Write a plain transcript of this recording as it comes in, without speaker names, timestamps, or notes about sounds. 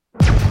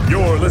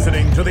You're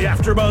listening to the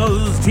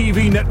AfterBuzz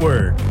TV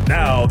Network,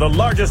 now the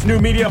largest new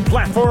media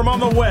platform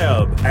on the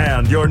web,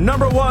 and your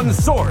number one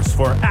source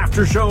for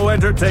after-show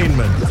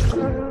entertainment.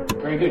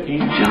 Very good, Keith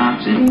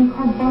Johnson.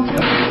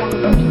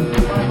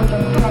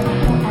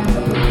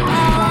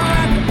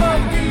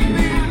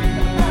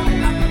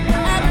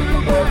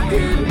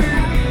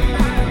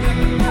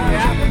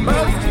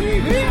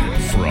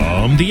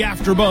 From the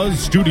AfterBuzz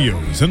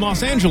Studios in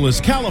Los Angeles,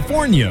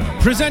 California,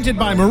 presented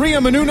by Maria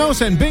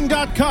Menounos and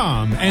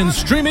Bing.com, and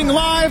streaming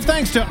live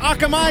thanks to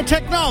Akamai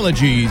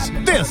Technologies,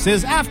 this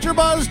is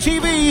AfterBuzz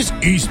TV's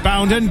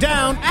Eastbound and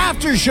Down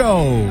After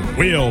Show.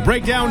 We'll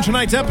break down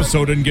tonight's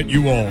episode and get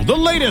you all the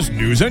latest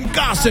news and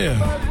gossip.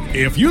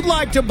 If you'd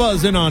like to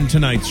buzz in on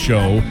tonight's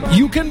show,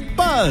 you can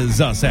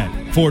buzz us at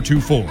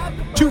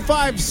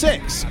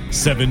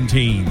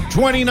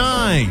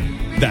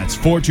 424-256-1729. That's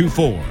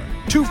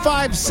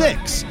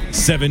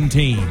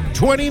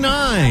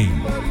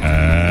 424-256-1729.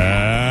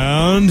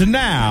 And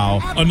now,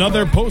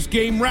 another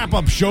post-game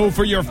wrap-up show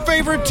for your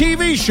favorite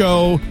TV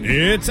show.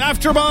 It's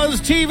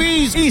AfterBuzz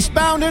TV's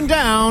Eastbound and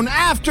Down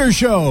After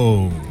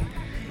Show.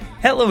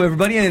 Hello,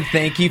 everybody, and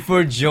thank you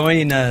for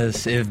joining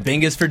us. If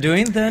Bing is for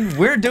doing, then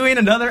we're doing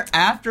another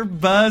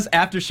AfterBuzz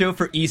After Show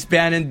for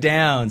Eastbound and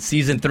Down,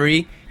 Season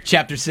 3.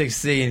 Chapter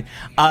 16.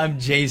 I'm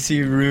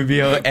JC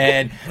Rubio,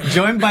 and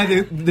joined by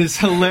this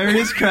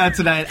hilarious crowd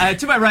tonight.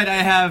 To my right,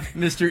 I have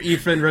Mr.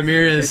 Efren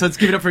Ramirez. Let's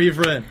give it up for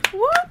Efren.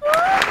 You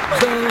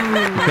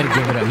better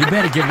give it up. You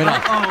better give it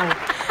up.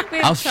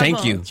 I'll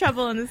shank you.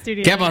 Trouble in the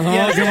studio. Come on,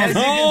 Yes, as you can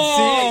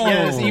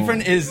see,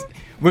 Efren is...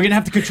 We're going to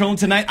have to control him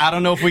tonight. I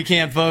don't know if we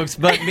can, folks,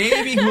 but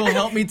maybe who will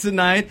help me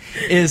tonight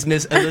is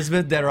Miss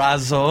Elizabeth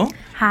Derazo.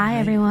 Hi,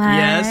 everyone.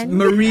 Yes,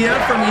 Maria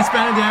from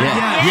Eastbound and Down.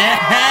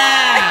 Yeah.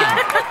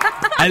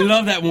 I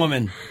love that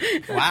woman.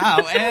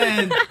 Wow,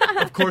 and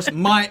of course,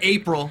 my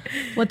April.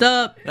 What's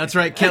up? That's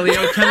right, Kelly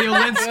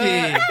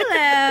Olinsky.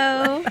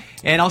 Hello.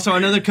 And also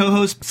another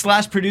co-host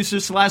 / producer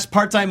 /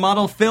 part-time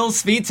model, Phil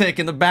Svitek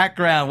in the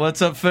background.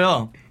 What's up,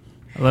 Phil?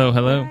 Hello.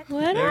 There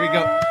we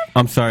go.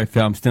 I'm sorry,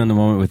 Phil. I'm still in the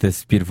moment with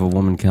this beautiful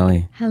woman,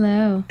 Kelly.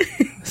 Hello.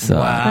 So,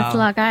 What's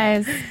up,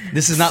 guys?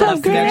 This is not So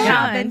Love good. Connection.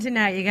 Happened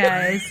tonight, you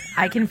guys.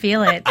 I can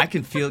feel it. I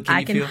can feel it. Can I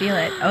you can feel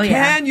it. Oh,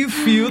 yeah. Can you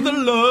feel the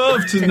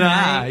love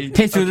tonight?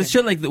 hey, so this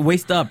show like the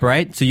waist up,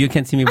 right? So you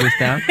can't see me waist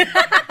down?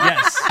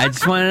 Yes. I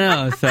just want to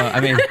know. So, I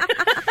mean,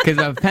 because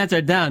if pants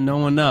are down, no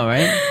one will know,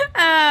 right?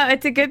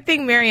 It's a good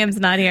thing Miriam's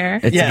not here.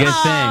 It's Yes. a good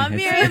Aw, thing.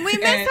 Miriam, we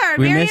miss her.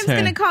 We miss Miriam's her.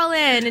 going to call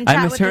in and chat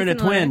I miss with her us and the in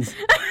a little. twins.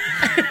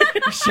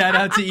 Shout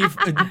out to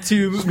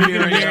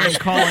Miriam.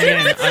 Calling in.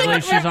 I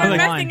believe she's We're on the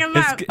messing line. him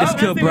up. It's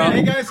cool, bro.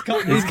 Hey, guys,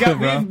 It's cool,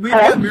 bro. we've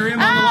got Miriam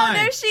on the Oh, line.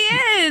 there she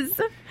is.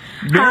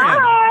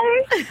 Miriam.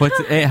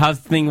 Hey, how's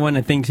thing 1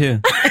 and thing 2?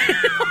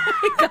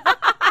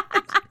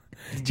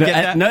 Did you get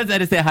that? Notice I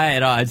didn't say hi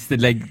at all. I just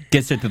like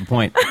get straight to the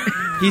point.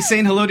 He's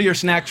saying hello to your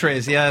snack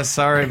trays. Yeah,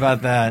 sorry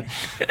about that.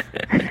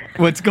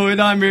 What's going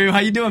on, Miriam? How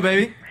you doing,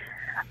 baby?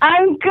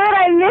 I'm good.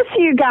 I miss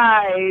you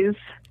guys.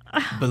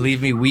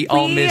 Believe me, we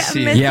all miss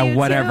you. Yeah, you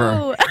whatever.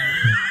 too.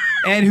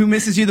 And who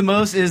misses you the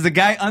most is the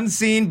guy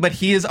unseen, but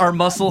he is our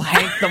muscle,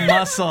 Hank the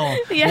Muscle.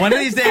 Yes. One of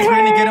these days, we're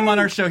going to get him on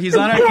our show. He's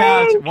on our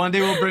couch. One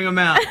day, we'll bring him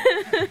out.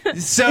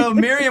 So,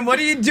 Miriam, what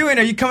are you doing?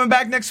 Are you coming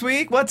back next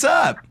week? What's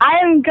up?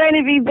 I'm going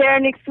to be there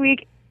next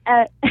week.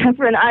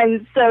 Efren,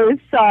 I'm so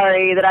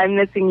sorry that I'm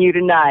missing you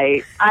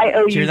tonight. I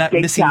owe You're you that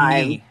big missing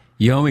time. me.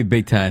 You owe me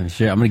big time.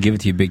 Sure, I'm gonna give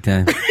it to you big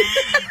time. This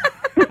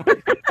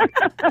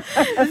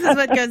is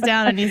what goes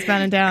down in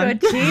Eastbound and Down.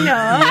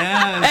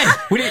 Yes.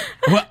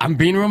 Well, I'm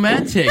being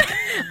romantic,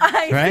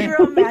 right?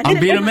 I'm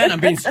being a man. I'm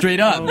being straight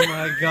up. Oh,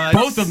 my God.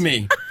 Both of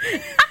me.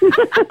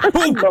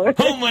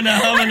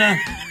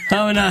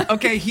 Homina.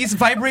 Okay, he's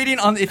vibrating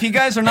on. If you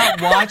guys are not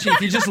watching,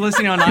 if you're just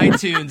listening on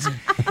iTunes,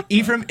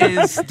 Ephraim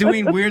is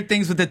doing weird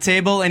things with the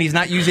table and he's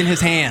not using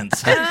his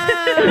hands.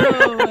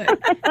 Oh.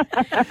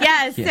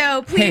 Yes,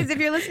 so please, Hey. if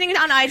you're listening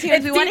on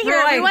iTunes, we want to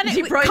hear. We want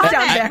to comment.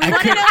 I We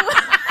want to could- know.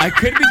 I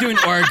could be doing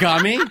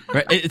origami.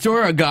 Right? It's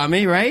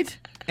origami, right?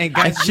 And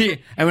guys, And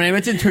when I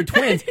mentioned her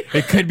twins,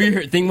 it could be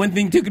her thing. 1,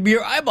 thing 2 could be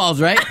her eyeballs,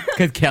 right?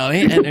 Because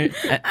Kelly and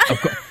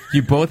of course,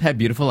 you both have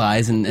beautiful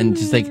eyes and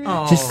just like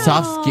just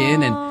soft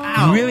skin, and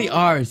you really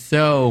are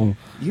so.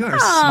 you are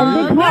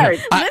Aw. smooth.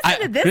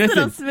 Listen to this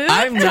little smooth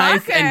I'm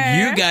nice talker.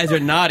 and you guys are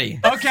naughty.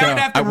 Okay, I'm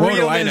gonna have to what do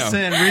reel I this know?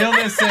 in. Reel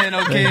this in,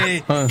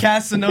 okay.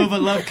 Casanova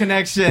Love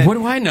Connection. What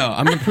do I know?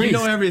 I'm a priest. You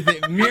know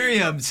everything.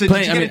 Miriam, so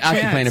Playing, did you get a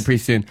actually chance? playing a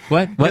priest soon.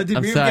 What? Did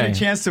I'm Miriam sorry. get a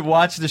chance to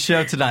watch the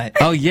show tonight?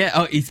 Oh yeah.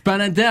 Oh,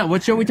 Eastbound and Down.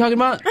 What show are we talking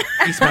about?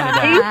 Eastbound and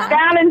Down.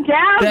 Eastbound and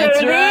Down, That's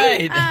baby.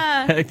 right.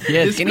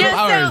 Yes. Kenny Yeah,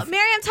 Powers. so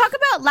Miriam, talk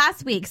about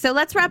last week. So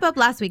let's wrap up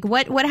last week.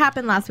 What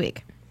happened last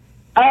week?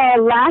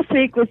 Last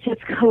week was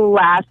just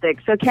classic.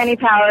 So Kenny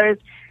Powers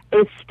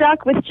is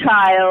stuck with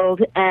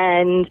child,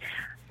 and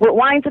what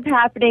winds up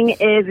happening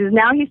is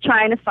now he's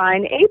trying to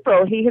find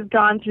April. He has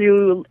gone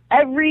through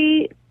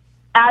every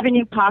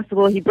avenue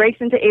possible. He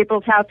breaks into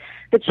April's house.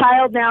 The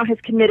child now has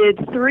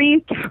committed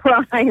 3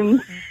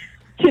 crimes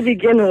to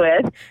begin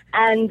with,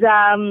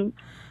 and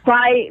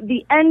by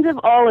the end of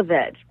all of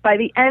it, by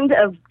the end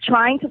of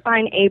trying to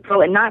find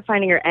April and not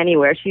finding her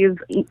anywhere, she is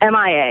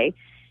MIA.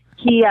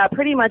 He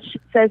pretty much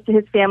says to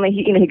his family,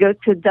 he goes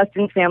to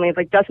Dustin's family. He's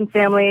like, Dustin's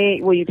family,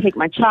 will you take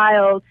my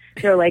child?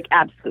 They're like,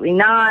 absolutely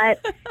not.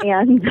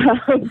 And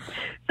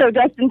so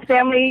Dustin's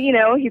family,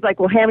 he's like,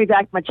 well, hand me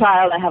back my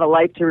child. I have a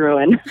life to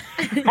ruin.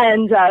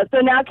 And so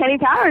now Kenny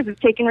Powers is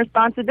taking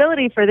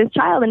responsibility for this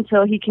child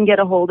until he can get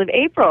a hold of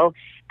April.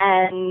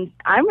 And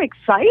I'm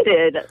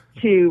excited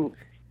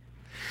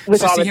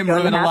with all see that's him going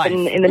to ruin a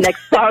happen life. in the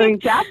next following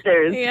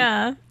chapters.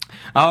 Yeah.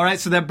 All right,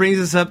 so that brings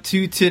us up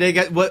to today,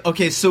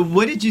 guys. So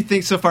what did you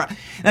think so far?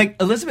 Like,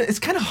 Elizabeth, it's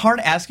kind of hard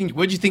asking,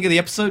 what did you think of the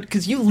episode?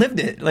 Because you lived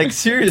it. Like,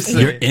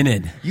 seriously. You're in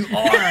it. You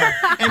are.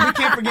 And we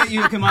can't forget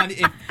you. Come on.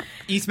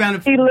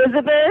 Eastbound.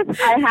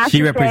 Elizabeth, I have She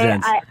to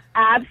represents. say,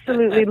 I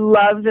absolutely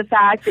love the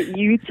fact that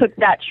you took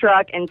that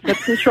truck and took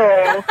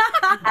control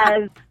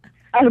as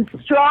a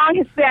strong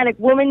Hispanic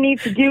woman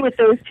needs to do with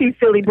those two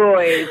silly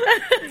boys.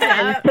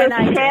 And just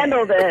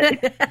handled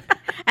it.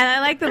 And I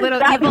like the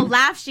little evil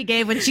laugh she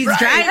gave when she's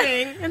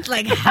driving. It's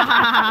like, ha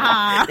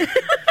ha ha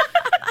ha.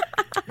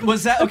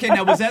 Was that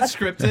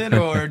scripted,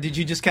 or did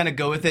you just kind of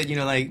go with it?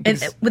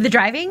 With the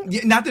driving?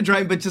 Yeah, not the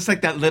driving, but just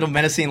like that little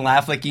menacing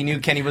laugh, like you knew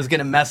Kenny was going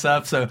to mess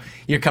up, so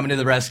you're coming to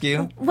the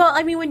rescue. Well,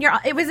 I mean,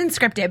 it wasn't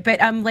scripted, but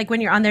like when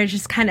you're on there,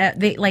 just kind of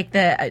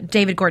the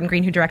David Gordon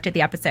Green, who directed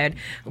the episode,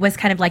 was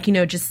kind of like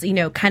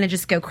kind of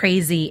just go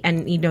crazy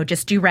and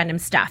just do random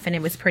stuff, and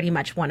it was pretty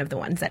much one of the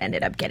ones that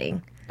ended up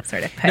getting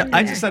sort of put in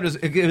I there. just thought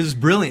it was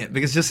brilliant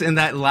because just in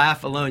that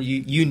laugh alone,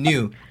 you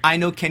knew I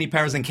know Kenny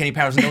Powers and Kenny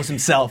Powers knows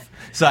himself,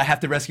 so I have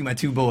to rescue my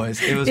two boys.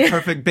 It was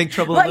perfect. Big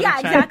Trouble in Little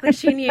China. Exactly.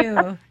 She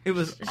knew. It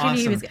was She awesome.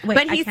 knew he was. Wait,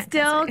 But he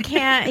still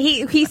can't.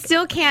 He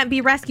still can't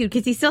be rescued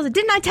because he still said,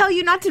 "Didn't I tell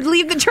you not to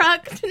leave the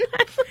truck?"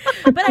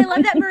 But I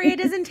love that Maria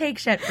doesn't take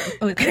shit.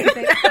 Can I say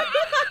that?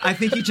 I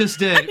think he just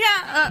did.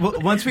 Yeah,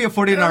 Once we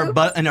afford it in our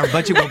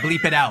budget, we'll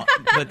bleep it out.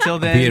 But till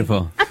then,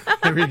 Beautiful.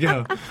 There we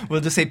go.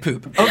 We'll just say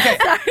poop. Okay.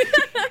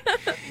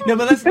 No,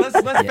 but let's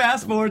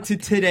fast forward to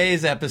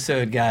today's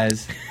episode,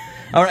 guys.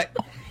 All right.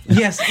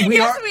 Yes, we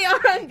are. we are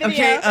on video.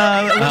 Okay,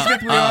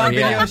 Elizabeth, we're on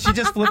video. yeah. She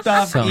just flipped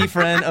off So-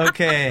 Efren.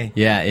 Okay.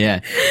 Yeah.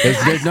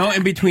 There's no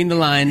in between the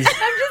lines. I'm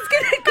just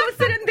gonna go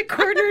sit in the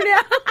corner now.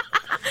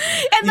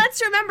 And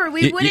let's remember,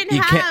 we wouldn't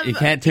have. You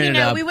can't turn it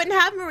up. We wouldn't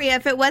have Maria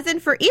if it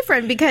wasn't for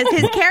Efren because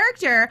his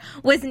character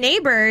was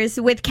neighbors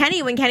with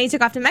Kenny when Kenny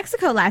took off to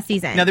Mexico last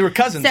season. Now they were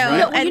cousins, So-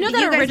 right? and you know you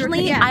that guys were-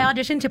 originally yeah. I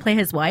auditioned to play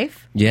his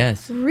wife.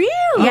 Yes. Really?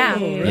 Yeah, I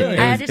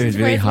It auditioned was to play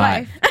really his hot.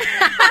 wife.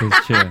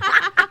 It's true.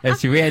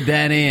 That's true. We had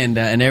Danny and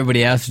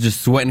everybody else was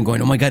just sweating,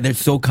 going, "Oh my God, they're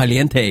so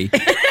caliente."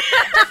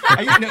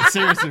 Are you, no,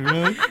 seriously,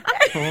 really?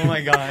 Oh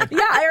my God. Yeah,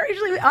 I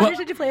originally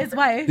auditioned to play his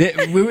wife.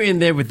 We were in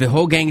there with the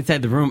whole gang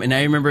inside the room, and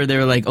I remember they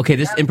were like, "Okay,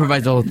 just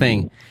improvise the whole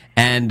thing."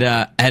 And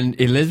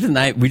Elizabeth and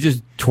I, we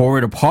just tore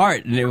it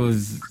apart, and it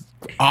was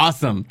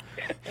awesome.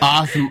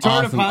 Awesome.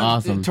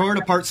 Tore it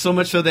apart so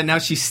much so that now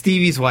she's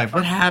Stevie's wife.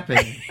 What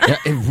happened? Yeah,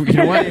 you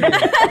know what?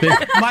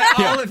 My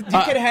olive, you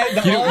could have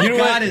the olive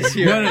goddess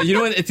here. No, you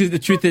know what? The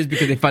truth is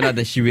because they found out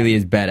that she really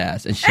is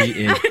badass, and she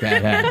is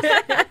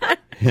badass.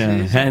 Yeah,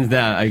 hands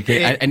down.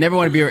 Okay, I never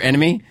want to be her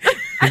enemy.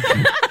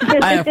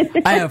 I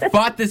have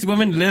fought this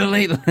woman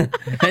literally.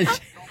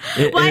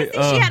 Well, I think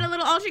she had a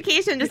little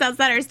altercation just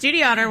outside our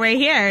studio on her way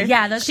here.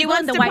 Yeah, she she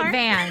wants wants the to white park.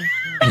 van.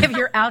 If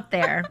you're out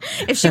there,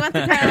 If she wants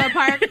to parallel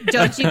park,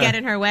 don't you get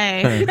in her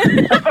way.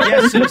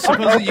 Yeah, so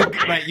supposedly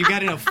you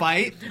got in a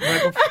fight.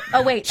 Right before,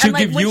 oh wait, She'll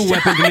give you a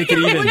weapon to make it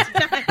even.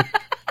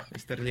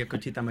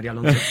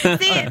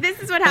 See,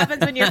 this is what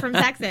happens when you're from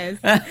Texas.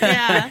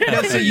 Yeah.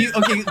 No, so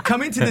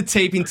coming to the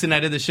taping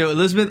tonight of the show,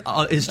 Elizabeth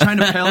is trying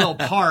to parallel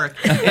park,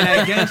 and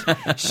I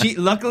guess she.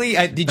 Luckily,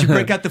 did you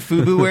break out the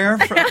FUBU-ware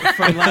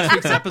from last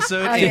week's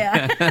episode? Oh,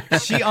 yeah.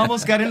 She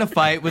almost got in a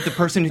fight with the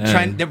person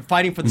they're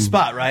fighting for the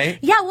spot, right?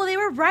 Yeah, well, they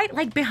were right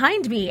like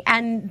behind me,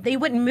 and they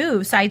wouldn't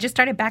move, so I just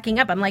started backing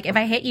up. I'm like, if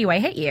I hit you, I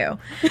hit you.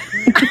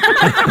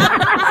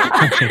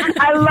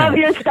 I love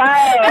your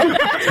style.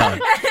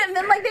 And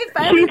then like they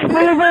finally, She's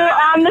smoother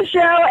on the show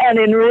and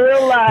in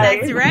real life.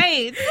 That's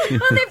right. well,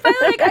 they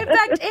finally I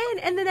backed in,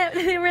 and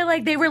then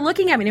they were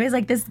looking at me, and it was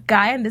like this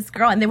guy and this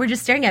girl, and they were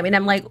just staring at me, and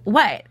I'm like,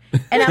 what?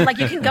 And I'm like,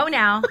 you can go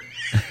now.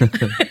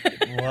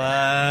 What?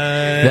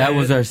 That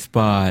was our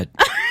spot.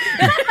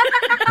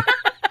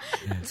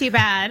 Too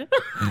bad.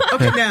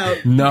 Okay, now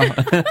No.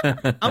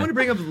 I'm going to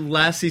bring up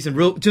last season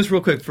real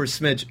quick for a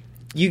smidge.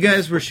 You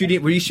guys were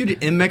shooting. Were you shooting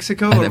in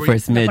Mexico? Or For a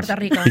smidge. Puerto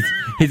Rico.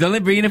 He's only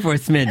bringing it for a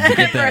smidge to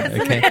get there.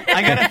 Okay.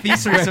 I got a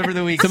thesaurus over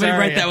the week. Somebody Sorry.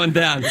 write that one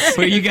down.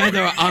 Where you guys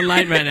are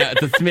online right now.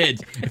 It's a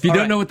smidge. If you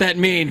don't know what that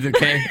means,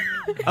 okay?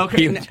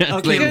 Okay. You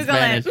translate in Google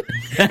Spanish. it.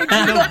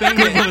 No, bang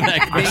it.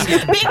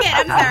 Bing it.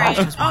 I'm sorry.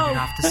 Has wandered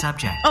off the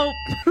subject. Oh,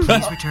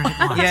 Please return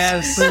at once.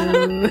 Yes.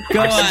 Go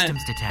Our on.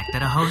 systems detect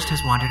that a host has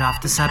wandered off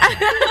the subject.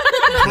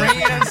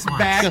 Bring us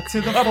back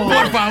to the fold.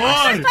 Por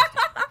favor.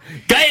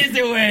 Cállese,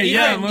 güey.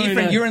 Yeah,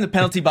 Efren, you were in the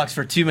penalty box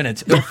for 2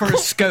 minutes. For a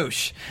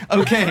skosh.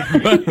 Okay.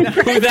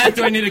 Who that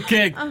do I need a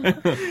kick?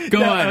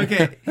 Go on.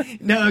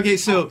 Okay.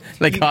 So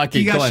Like hockey,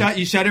 You got go on. shot.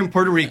 You shot it in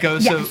Puerto Rico.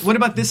 So Yes. what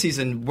about this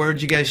season? Where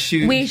did you guys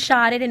shoot? We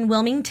shot it in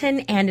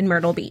Wilmington and in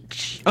Myrtle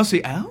Beach. so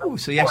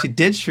you actually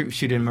did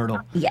shoot in Myrtle.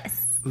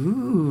 Yes.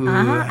 Ooh.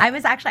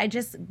 I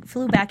just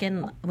flew back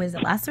in. Was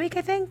it last week?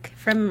 I think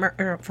from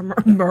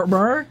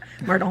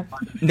Myrtle.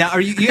 Now,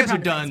 you guys are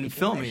done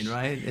filming,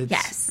 right?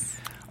 Yes.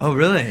 Oh,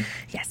 really?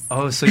 Yes.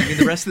 Oh, so you mean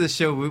the rest of the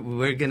show,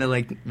 we're gonna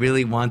like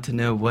really want to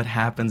know what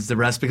happens the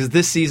rest, because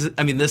this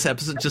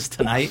episode just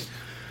tonight.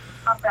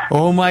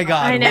 Oh my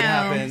God! I know. What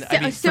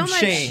happened? So from much,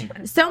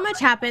 Shane. so much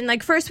happened.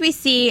 Like first, we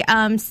see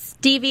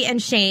Stevie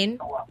and Shane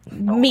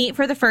meet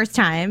for the first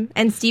time,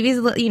 and Stevie's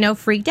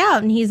freaked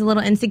out, and he's a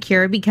little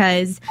insecure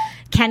because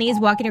Kenny's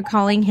walking or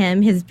calling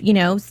him his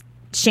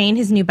Shane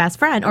his new best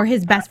friend or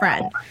his best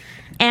friend,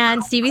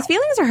 and Stevie's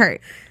feelings are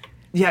hurt.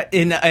 Yeah,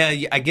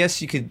 I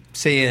guess you could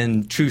say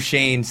in true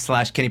Shane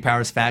 / Kenny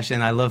Powers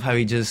fashion, I love how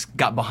he just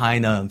got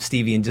behind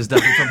Stevie and just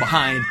does it from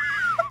behind.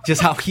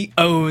 Just how he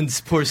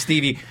owns poor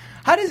Stevie.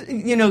 How does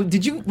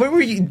where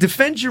were you?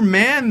 Defend your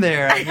man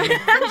there. I mean,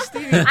 poor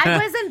Stevie. I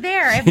wasn't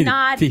there. If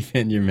not,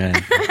 Defend your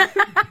man.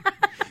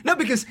 No,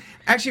 because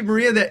actually,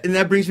 Maria,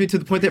 that brings me to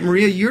the point that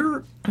Maria,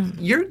 you're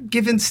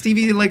giving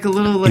Stevie like a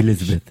little like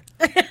Elizabeth.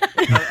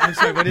 I'm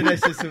sorry. What did I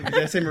say? Did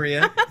I say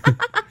Maria?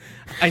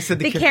 I said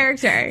The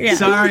character. Yeah.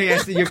 Sorry, I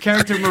said your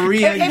character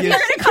Maria. if you're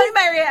gonna call me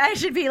Maria, I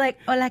should be like,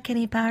 "Hola,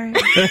 Kenny Powers."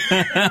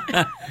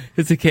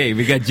 It's okay.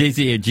 We got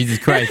JC here. Jesus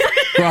Christ.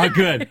 We're all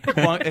good.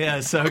 Well, yeah.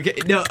 So okay.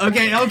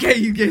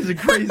 You guys are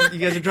crazy. You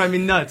guys are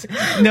driving me nuts.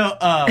 No,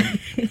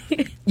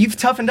 you've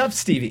toughened up,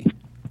 Stevie.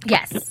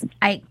 Yes,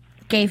 I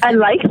gave. I him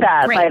like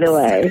that, by the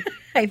way.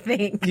 I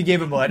think You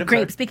gave him what? I'm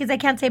grapes because I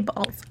can't say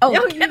balls. Oh, You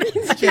can. You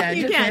can say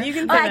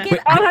that.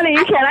 Oh, honey,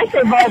 you can. I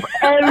say bulb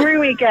every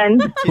weekend.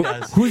 sorry. She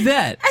does. Who's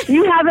that?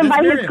 You have him by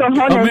his Miriam.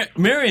 cojones,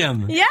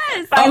 Miriam.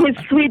 Yes. by his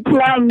sweet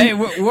plum. Hey,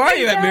 where are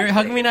you at, Miriam?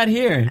 How come you're not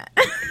here?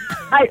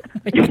 I'm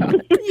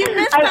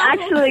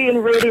actually in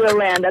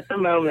Radioland at the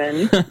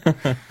moment.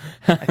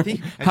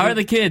 How are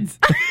the kids?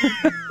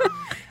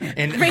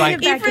 And Bring by-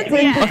 it back.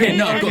 Okay,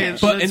 no, Okay,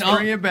 but let's in all,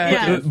 bring it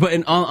back. but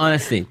in all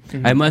honesty,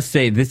 I must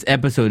say this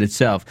episode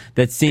itself,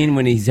 that scene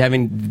when he's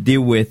having to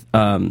deal with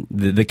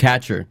the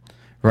catcher,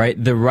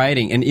 right? The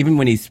writing, and even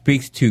when he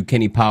speaks to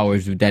Kenny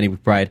Powers with Danny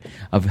McBride,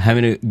 of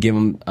having to give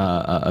him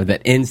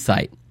that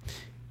insight,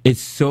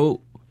 it's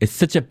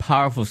such a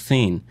powerful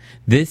scene.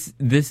 This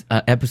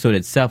episode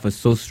itself is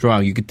so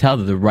strong. You could tell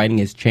that the writing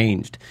has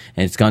changed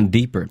and it's gone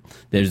deeper.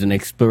 There's an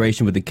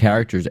exploration with the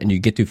characters, and you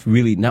get to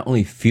really not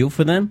only feel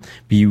for them,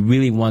 but you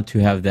really want to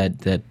have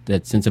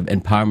that sense of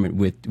empowerment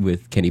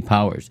with Kenny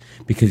Powers,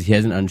 because he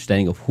has an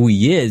understanding of who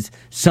he is.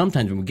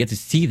 Sometimes when we get to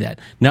see that,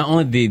 not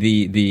only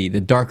the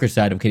darker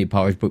side of Kenny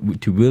Powers,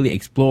 but to really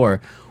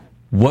explore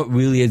what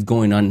really is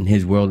going on in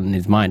his world and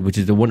his mind, which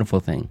is a wonderful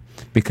thing,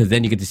 because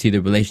then you get to see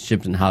the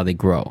relationships and how they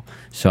grow.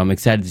 So I'm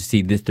excited to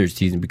see this third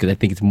season, because I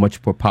think it's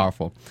much more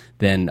powerful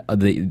than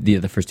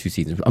the first two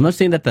seasons. I'm not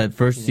saying that the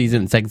first season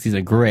and second season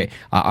are great,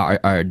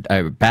 are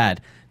bad.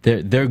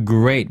 They're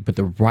great, but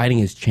the writing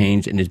has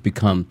changed and it's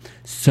become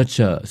such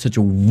a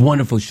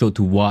wonderful show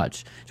to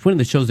watch. It's one of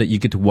the shows that you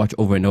get to watch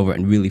over and over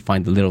and really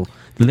find the little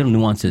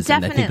nuances,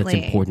 Definitely. and I think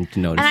that's important to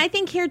notice. And I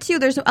think here too,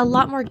 there's a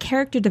lot more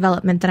character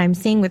development that I'm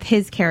seeing with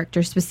his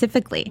character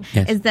specifically.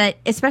 Yes. Is that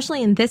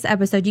especially in this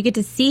episode, you get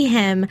to see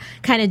him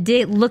kind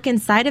of look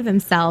inside of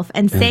himself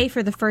and say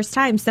for the first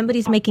time,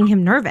 somebody's making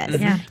him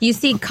nervous. Yeah. You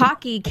see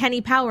cocky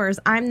Kenny Powers,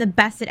 I'm the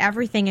best at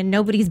everything and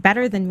nobody's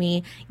better than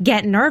me,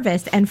 get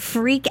nervous and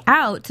freak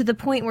out to the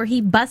point where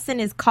he busts in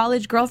his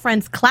college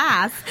girlfriend's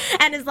class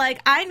and is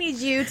like, I need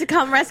you to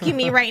come rescue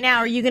me right now.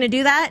 Are you going to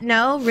do that?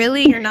 No,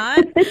 really? You're not?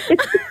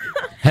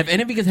 Have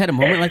any of you guys had a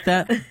moment like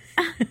that? like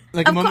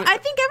a Of course, moment. I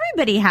think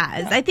everybody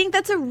has. I think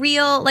that's a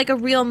real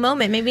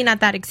moment. Maybe not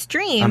that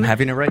extreme. I'm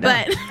having it right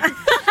now. but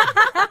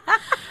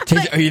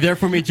JC, are you there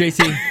for me,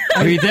 JC?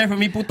 Are you there for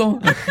me, puto?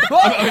 They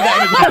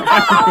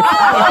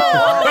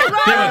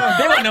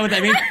won't know what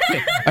that means.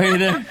 Are you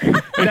there?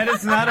 That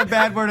is not a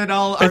bad word at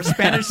all. Our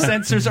Spanish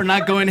censors are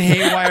not going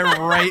haywire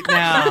right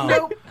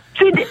now.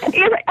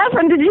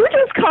 Efren, did you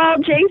just call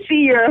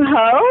JC your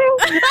hoe?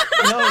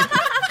 No.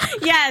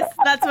 yes,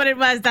 that's what it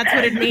was. That's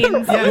what it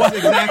means. Yes,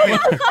 exactly.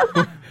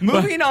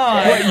 Moving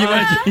on.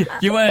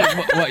 You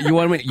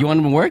want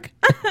him to work?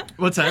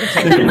 What's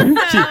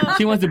that?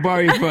 She wants to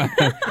borrow you for.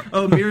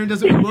 Oh, Miriam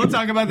doesn't. We'll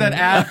talk about that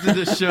after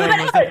the show. But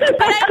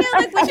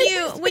I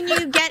feel like when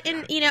you get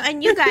in,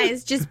 and you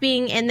guys just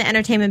being in the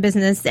entertainment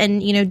business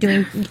and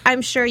doing,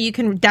 I'm sure you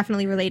can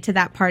definitely relate to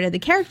that part of the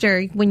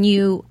character when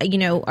you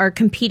are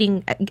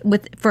competing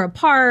for a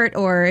part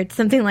or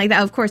something like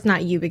that. Of course,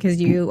 not you, because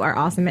you are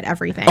awesome at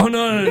everything. Oh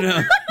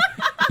no.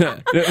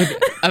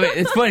 I mean,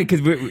 it's funny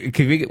because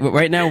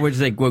right now we're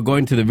just like we're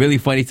going to the really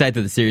funny side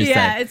to the serious side.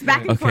 Yeah, it's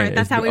back and forth.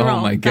 That's how we roll.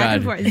 Oh my Back god!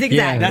 and forth. Zigzag.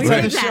 Yeah, That's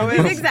how the show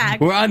is.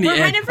 Zigzag. We're on the edge.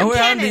 running from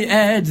We're on the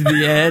cannons.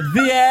 edge.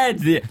 The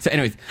edge. So,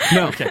 anyways,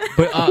 no.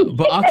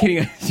 But all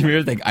kidding.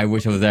 Shamiro's like, I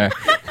wish I was there,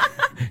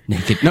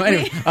 naked. No,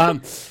 anyway.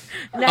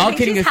 No, all I think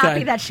kidding she's aside.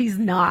 happy that she's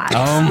not.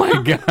 Oh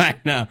my god,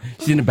 no.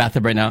 She's in the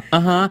bathtub right now.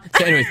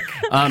 So anyways,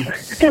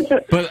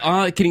 but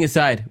all kidding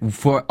aside,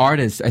 for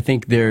artists, I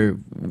think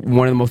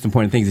one of the most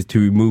important things is to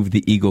remove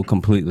the ego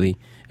completely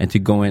and to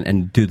go in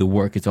and do the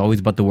work. It's always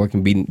about the work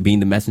and being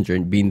the messenger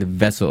and being the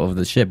vessel of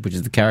the ship, which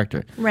is the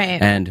character.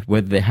 Right. And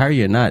whether they hire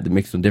you or not, it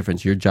makes no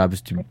difference. Your job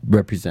is to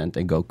represent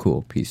and go,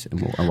 cool, peace, and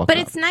walk But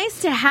out. it's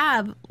nice to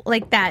have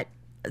like that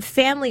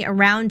family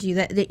around you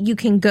that you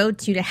can go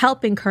to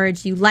help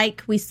encourage you,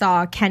 like we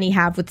saw Kenny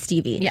have with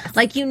Stevie. Yes.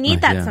 Like you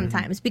need that yeah.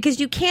 sometimes because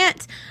you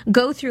can't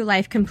go through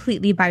life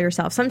completely by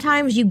yourself.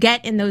 Sometimes you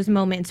get in those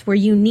moments where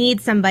you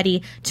need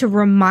somebody to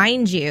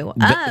remind you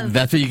of.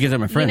 That's what you guys are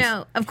my friends. You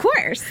know, of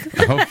course.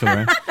 I hope so,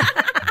 right?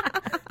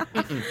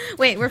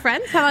 Wait, we're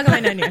friends? How long have I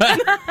known you?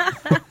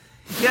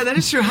 Yeah, that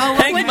is true. How long?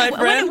 Thanks, my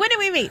friend. When did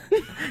we meet?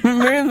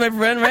 Miriam's my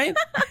friend, right?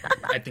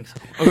 I think so.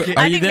 Okay. Are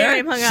I you think there?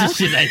 Miriam hung up.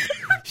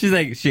 She's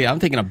like, shit, I'm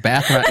taking a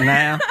bath right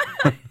now.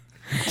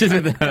 Just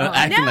with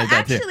acting No, like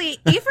that, too. actually,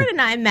 Efren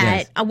and I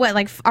met,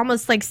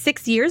 almost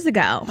 6 years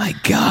ago. My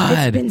God.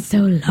 It's been so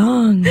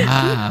long.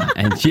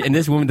 And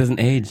this woman doesn't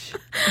age.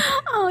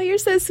 Oh, you're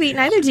so sweet.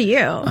 Neither do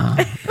you.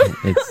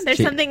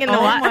 There's something in the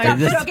water. Stop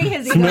stroking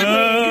his ego.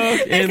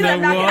 Smoke in the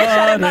There's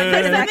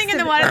water. something in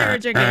the water that we're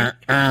drinking.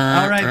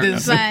 All right,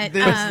 this. But,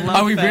 this um, love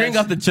Are we fest. veering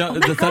off the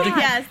subject?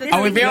 Yes, that's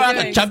Are we what veering we're off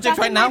the doing. subject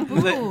right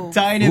now?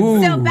 Tying in.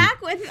 Ooh. So back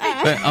with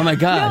Oh my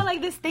God. No,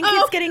 like this thing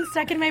keeps getting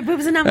stuck in my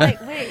boobs, and I'm like,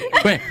 wait.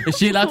 Wait, is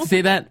she allowed to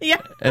say that? Yeah.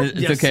 It's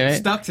Yes, okay, right?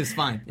 Stuck is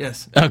fine.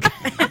 Yes. Okay.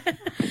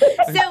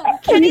 so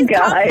Kenny's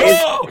guys.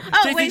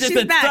 JC wait, just she's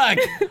said back.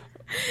 stuck.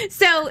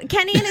 So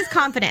Kenny and his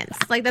confidence,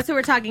 like that's what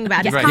we're talking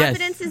about. His Right.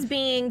 confidence is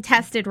being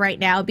tested right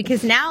now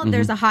because now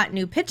there's a hot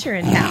new pitcher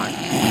in town.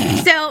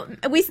 So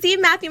we see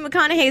Matthew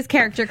McConaughey's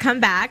character come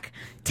back.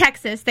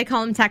 Texas, they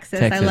call him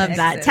Texas. I Texas. love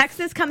that.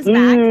 Texas comes back.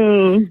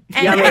 And-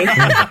 Yummy.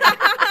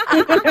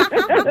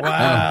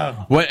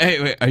 Wow. What?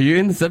 Hey, wait, are you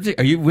in the subject?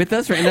 Are you with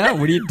us right now?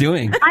 What are you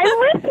doing? I'm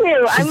with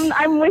you.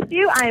 I'm with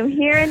you. I'm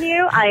hearing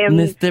you. I am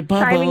Mr.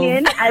 Bubbles. chiming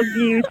in as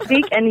you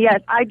speak. And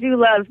yes, I do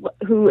love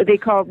who they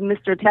call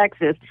Mr.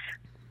 Texas.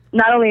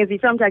 Not only is he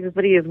from Texas,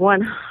 but he is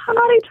one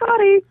hottie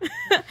toddy.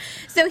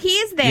 So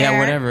he's there. Yeah,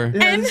 whatever.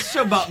 Yeah, this is a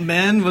show about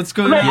men. What's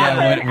going on?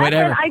 Yeah,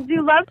 whatever. I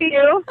do love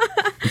you.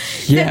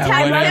 Yeah,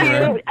 I love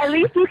whatever. you. At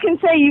least you can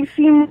say you've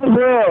seen the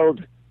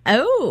world.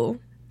 Oh,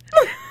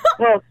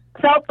 Well,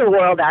 felt the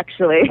world,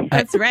 actually.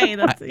 that's right.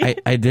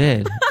 I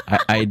did.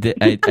 I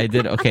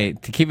did. Okay,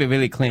 to keep it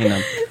really clean.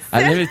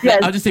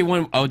 I'll just say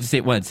one. I'll just say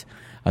it once.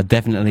 I'll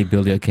definitely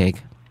build you a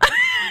cake.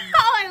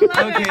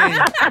 Okay.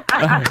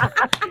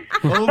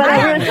 But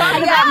I was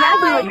talking about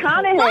Matthew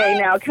McConaughey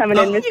now coming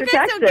in, Mr. You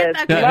guys don't get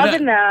Texas. that. Loving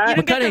You that.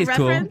 don't get the McConaughey's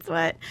cool. reference?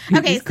 What?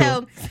 Okay, He's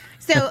cool.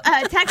 so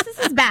Texas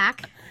is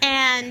back,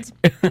 and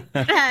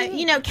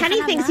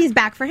Kenny thinks he's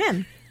back for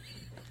him.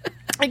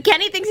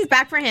 Kenny thinks he's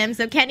back for him,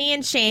 so Kenny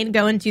and Shane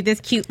go and do this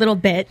cute little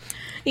bit,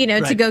 to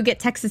Right. go get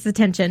Texas'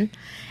 attention.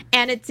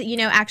 And it's,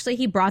 actually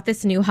he brought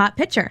this new hot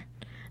pitcher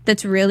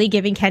that's really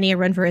giving Kenny a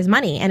run for his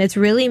money. And it's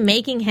really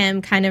making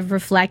him kind of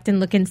reflect and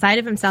look inside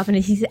of himself. And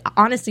he's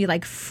honestly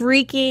like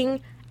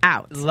freaking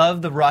out.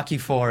 Love the Rocky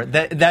Four.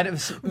 That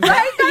is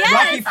Yes,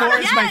 Rocky Four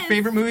is my yes.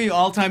 favorite movie of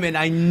all time, and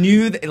I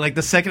knew that, like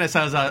the second I saw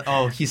it, I was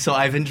like, he's so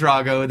Ivan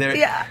Drago.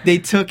 They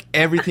took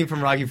everything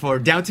from Rocky Four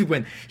down to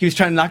when he was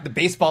trying to knock the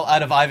baseball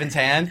out of Ivan's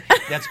hand.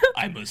 That's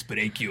I must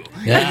break you.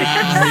 Yeah,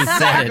 he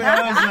said it.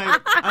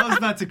 I was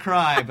about to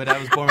cry, but I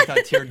was born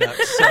without tear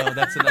ducts, so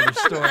that's another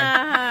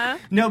story.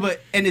 No,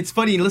 and it's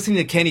funny listening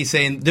to Kenny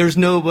saying there's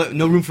no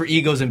room for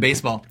egos in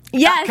baseball.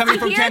 Yes, Coming to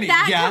from hear Kenny,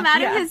 that yeah. come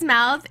out of his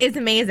mouth is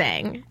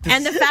amazing.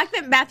 And the fact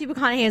that Matthew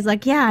McConaughey is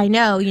like, yeah, I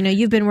know,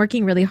 you've been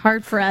working really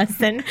hard for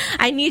us, and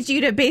I need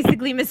you to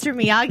basically Mr.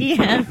 Miyagi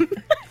him.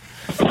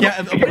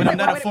 Yeah, but I'm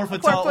not a 4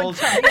 foot tall old.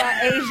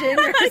 Asian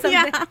or something.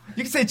 Yeah.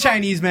 You can say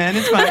Chinese man.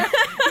 It's fine.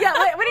 Yeah,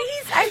 what did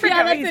he say? I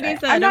forgot that's what what he he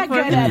said. I'm not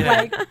good at Yeah.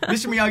 like.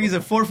 Mr. Miyagi's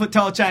a 4 foot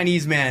tall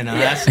Chinese man.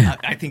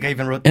 I think I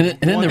even wrote. And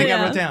then one the- thing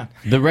I wrote down.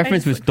 The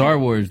reference with Star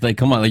Wars, like,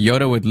 come on, like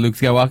Yoda with Luke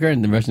Skywalker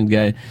and the Russian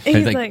guy.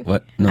 He's like,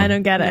 what? No. I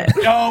don't get it.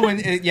 Oh,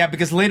 and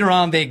because later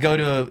on they go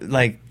to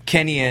like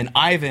Kenny and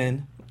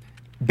Ivan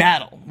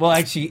battle. Well,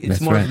 actually, it's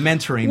That's more right. of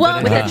mentoring.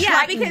 Well, but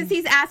yeah, because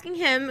he's asking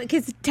him,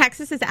 because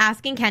Texas is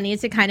asking Kenny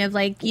to kind of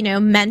like,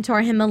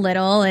 mentor him a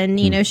little and,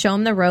 show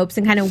him the ropes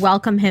and kind of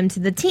welcome him to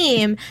the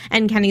team.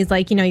 And Kenny's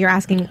like, you're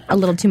asking a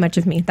little too much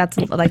of me. That's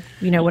like,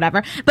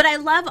 whatever. But I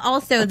love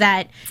also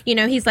that,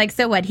 he's like,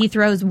 so what? He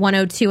throws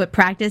 102 at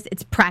practice.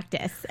 It's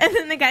practice. And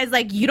then the guy's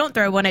like, you don't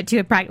throw 102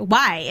 at practice.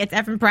 Why? It's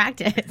effing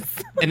practice.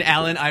 an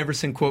Allen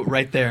Iverson quote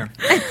right there.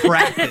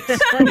 Practice.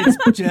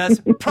 It's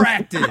just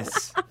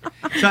practice.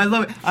 So I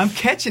love it. I'm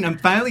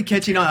finally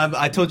catching on.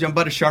 I told you I'm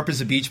about as sharp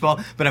as a beach ball,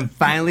 but I'm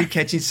finally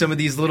catching some of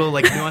these little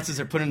like nuances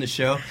they're putting in the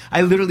show.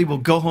 I literally will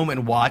go home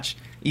and watch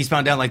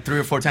Eastbound Down like 3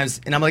 or 4 times,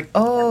 and I'm like,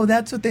 oh,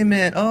 that's what they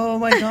meant. Oh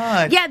my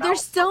god. Yeah,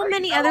 there's so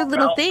many other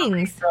little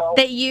things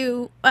that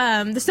you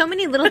there's so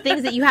many little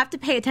things that you have to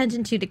pay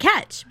attention to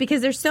catch,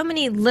 because there's so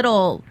many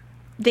little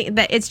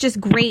that it's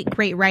just great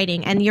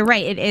writing. And you're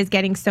right, it is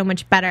getting so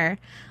much better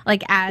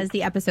like as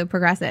the episode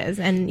progresses,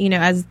 and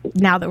as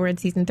now that we're in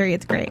season 3,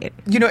 it's great.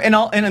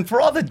 And for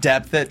all the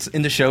depth that's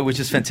in the show, which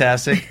is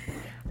fantastic.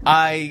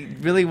 I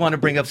really want to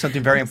bring up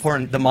something very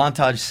important, the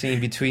montage scene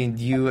between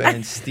you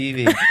and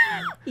Stevie.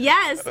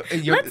 Yes.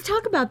 Let's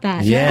talk about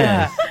that.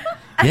 Yes.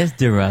 Yes,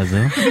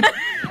 Durazo.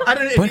 I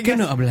don't know ¿Por qué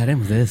no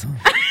hablaremos de eso?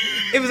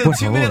 It was a Por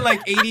 2-minute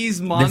favor. 80s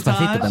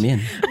Despacito montage.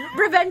 también.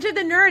 Revenge of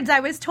the Nerds, I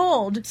was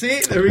told. See,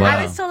 there we Wow.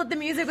 I was told that the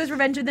music was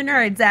Revenge of the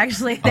Nerds,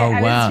 actually. Oh,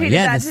 I wow. was tweeted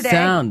Yeah, that the today.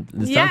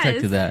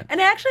 soundtrack to that.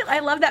 And I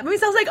love that movie.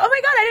 So I was like, oh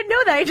my God, I didn't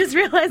know that. I just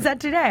realized that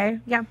today.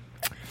 Yeah.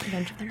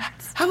 Revenge of the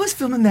Nerds. How was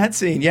filming that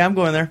scene? Yeah, I'm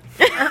going there.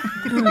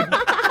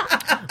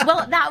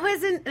 Well, that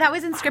wasn't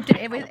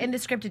scripted. It was in the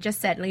script. It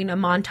just said,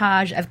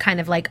 montage of kind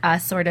of like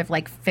us sort of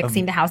like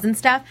fixing the house and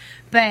stuff.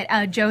 But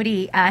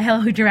Jody Hill,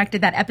 who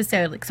directed that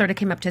episode, like sort of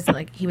came up to us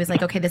like he was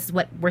like, okay, this is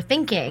what we're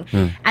thinking.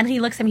 And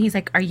he looks at me, he's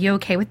like, are you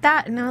okay with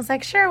that? And I was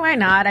like, sure, why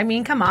not? I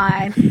mean, come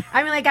on.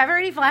 I mean, like I've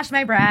already flashed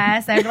my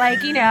breasts. I'm like,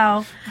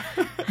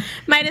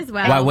 Might as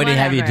well. Why? What do you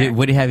have you whatever. do?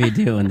 What do you have you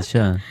do in the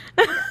show?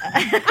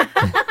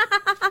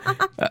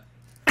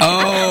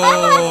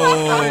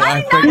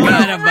 I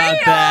forgot about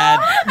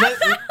that.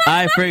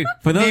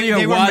 For those of you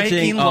They who were are watching,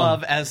 making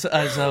love as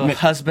a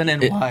husband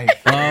and wife.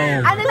 Oh,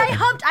 and then I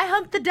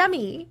humped the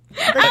dummy.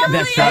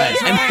 that's right.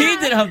 And he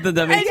did hump the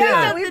dummy too.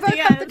 Yeah, we both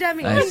humped the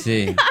dummy. I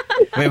see.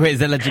 Wait, is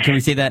that legit? Can we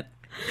see that?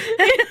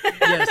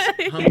 Yes,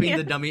 humping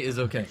the dummy is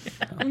okay.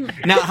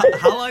 Now,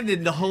 how long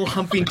did the whole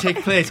humping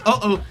take place?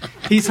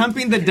 He's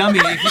humping the dummy.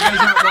 If you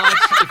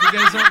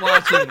guys aren't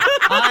watching,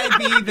 I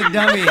be the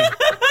dummy.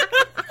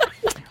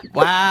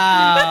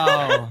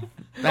 Wow.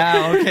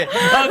 Okay.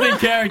 That was in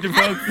character,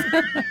 folks.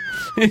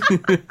 It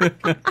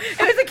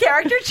was a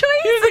character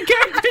choice. It was a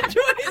character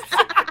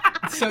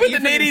choice. So With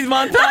an 80s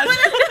montage.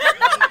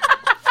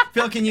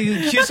 Phil, can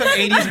you cue some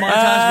 80s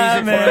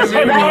montage music for us?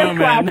 Well, that was man.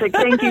 classic.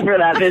 Thank you for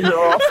that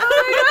visual.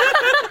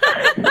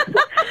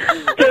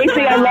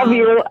 Casey, I love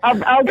you.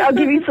 I'll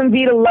give you some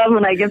Vita love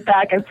when I get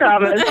back. I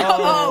promise.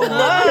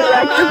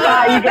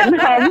 Exercise, you getting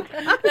humped.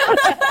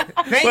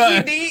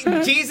 Thank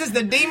you, Jesus.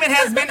 The demon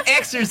has been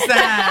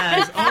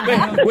exorcised. Oh,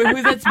 my Wait,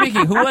 who's that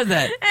speaking? Who was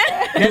that?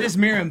 That is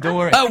Miriam. Don't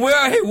worry. Oh, where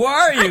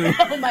are you?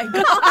 Oh my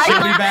God. She'll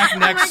be back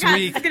next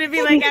week. It's going to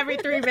be like every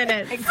 3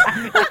 minutes.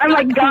 I'm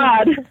like,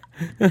 God.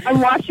 I'm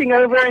watching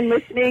over and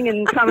listening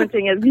and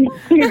commenting as you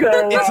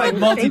go. It's like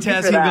Thank you for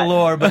multitasking that.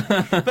 galore. But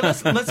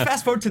let's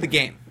fast forward to the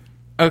game.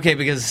 Okay,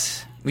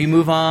 because we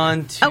move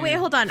on to... Oh, wait,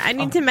 hold on. I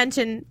need to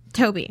mention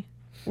Toby.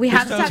 We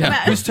have to talk Toby?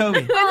 about... Who's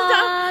Toby?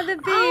 Oh, the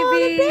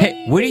baby.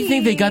 Hey, where do you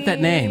think they got that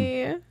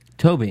name?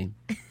 Toby.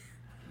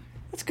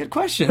 That's a good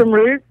question. From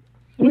Root?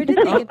 Where did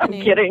they get the I'm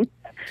name? kidding.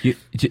 You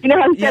You know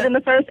how he said Yeah. in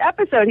the first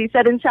episode, he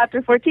said in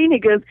chapter 14, he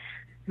goes,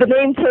 the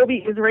name Toby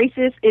is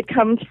racist. It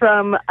comes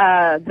from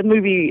the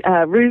movie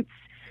Roots.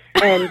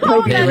 And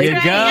Toby There is you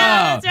racist. go.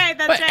 Yeah, that's right,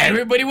 that's But right.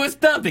 everybody was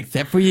stumped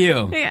except for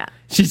you. Yeah.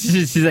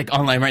 She's like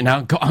online right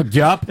now.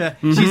 Yup.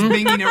 She's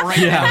binging it right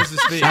Yeah. now as we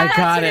speak. I Shout out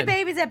got to it. the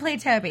babies that play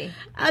Toby.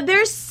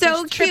 They're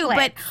so There's cute,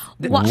 but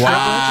triplets.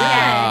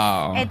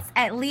 Wow. Yes. It's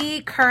at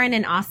Lee, Curran,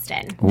 and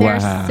Austin. they're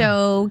Wow.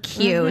 so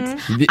cute.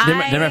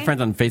 They're my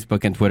friends on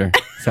Facebook and Twitter.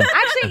 So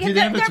Actually, Do they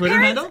have a their Twitter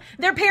parents, handle?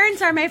 Their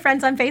parents are my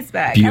friends on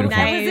Facebook. Beautiful.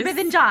 Nice. Elizabeth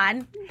and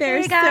John. They're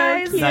Hey, so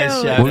guys. cute. Nice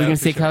shout what were you out. gonna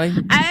say, Kelly?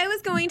 I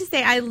was going to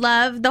say I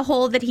love the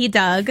hole that he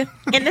dug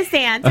in the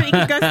sand so he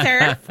could go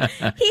surf.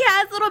 He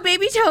has little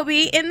baby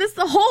Toby in this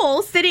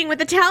hole sitting with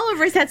a towel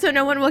over his head so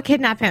no one will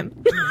kidnap him.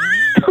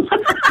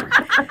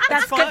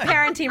 That's good fun.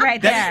 parenting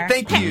right there.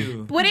 Thank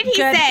you. What did he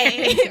Good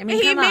say? parenting. I mean,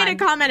 He come made on. a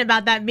comment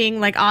about that being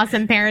like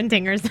awesome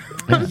parenting or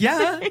something.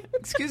 Yeah.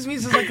 Excuse me.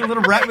 This is like a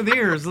little rat with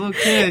ears, a little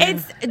kid.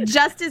 It's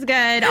just as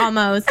good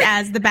almost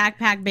as the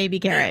backpack baby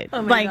carrot,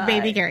 Oh my like God.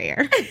 baby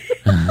carrier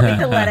Like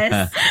the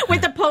lettuce.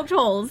 with the poked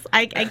holes.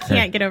 I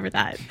can't get over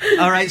that.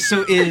 All right.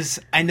 So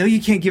I know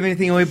you can't give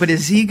anything away, but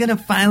is he gonna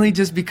finally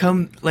just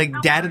become like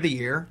Dad of the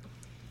Year?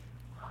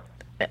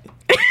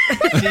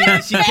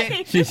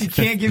 She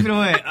can't give it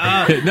away.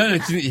 No.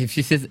 If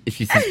she says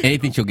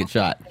anything, she'll get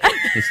shot.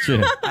 It's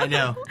true. I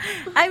know.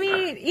 I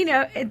mean,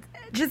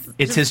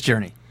 It's his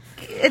journey.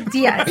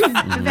 yes,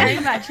 very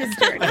much his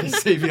journey. I'll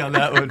save you on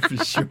that one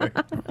for sure.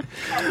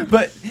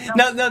 But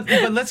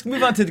but let's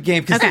move on to the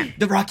game because Okay.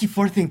 the Rocky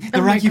IV thing. The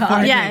Oh my Rocky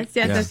God. IV Yes,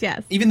 thing.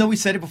 yes. Even though we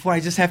said it before, I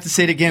just have to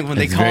say it again. When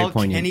It's they very call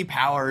poignant. Kenny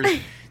Powers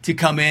to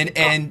come in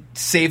and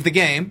save the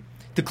game,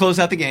 to close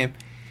out the game,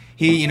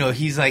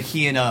 he's like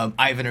he and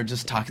Ivan are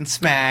just talking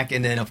smack,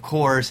 and then of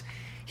course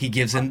He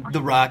gives him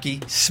the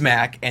Rocky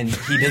smack, and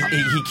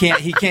he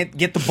can't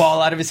get the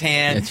ball out of his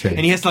hand. That's right.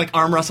 And he has to like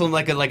arm wrestle him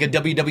like a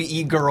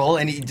WWE girl,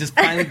 and he just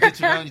finally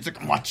gets it out. He's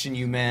like, I'm watching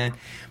you, man.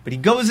 But he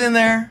goes in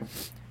there,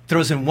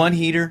 throws in 1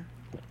 heater,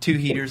 2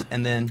 heaters,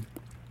 and then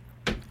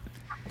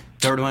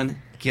third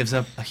one gives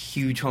up a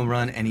huge home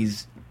run, and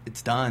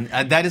it's done.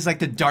 That is like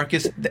the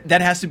darkest.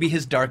 That has to be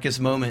his darkest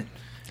moment.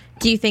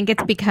 Do you think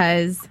it's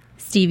because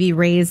Stevie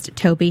raised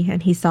Toby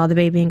and he saw the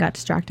baby and got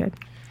distracted?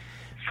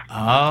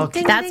 Oh,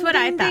 That's what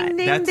I thought.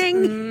 That's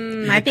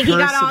I think he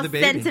got all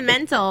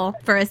sentimental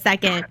for a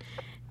second.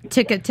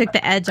 Took the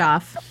edge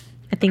off.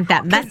 I think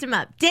that messed him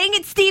up. Dang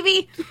it,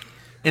 Stevie!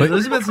 And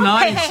Elizabeth's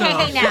nodding, Hey, so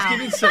hey, now. just give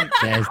me some.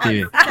 Yeah,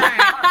 Stevie.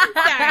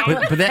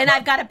 Sorry. But that, And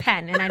I've got a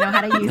pen, and I know how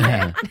to use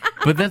it.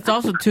 but that's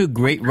also too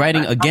great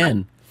writing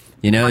again.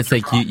 You know, it's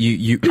like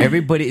you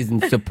everybody is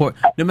in support.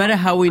 No matter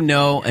how we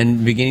know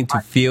and beginning to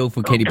feel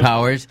for Katie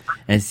Powers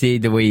and see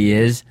the way he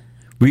is,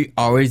 we're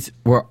always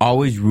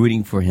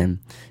rooting for him.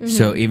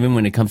 So even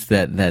when it comes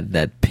to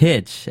that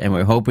pitch, and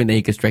we're hoping that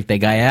he can strike that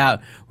guy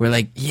out, we're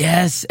like,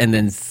 yes, and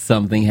then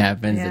something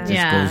happens that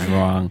just goes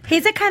wrong.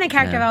 He's the kind of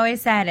character I've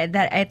always said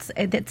that it's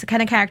the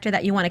kind of character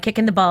that you want to kick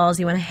in the balls,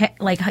 you want to hit,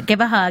 like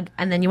give a hug,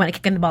 and then you want to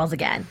kick in the balls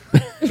again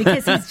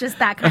because he's just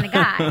that kind of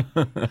guy.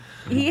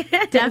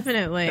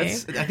 Definitely.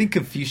 I think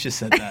Confucius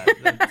said that.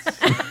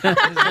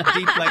 It's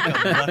deep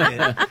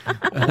like a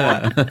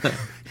bucket.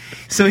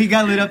 So he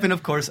got lit up, and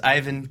of course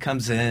Ivan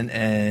comes in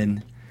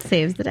and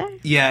Saves the day.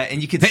 yeah,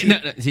 and you can Hey, see. no,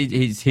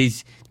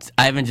 he's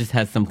Ivan just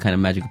has some kind of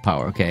magical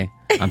power. Okay,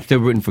 I'm still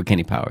rooting for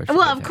Kenny Powers.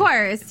 Well, of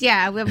course,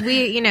 yeah.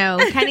 We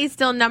Kenny's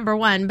still number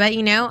one, but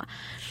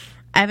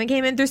Ivan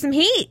came in through some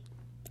heat.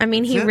 I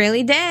mean, he That's it.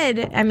 really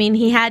did. I mean,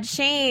 he had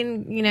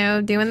Shane,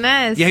 doing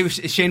this. Yeah,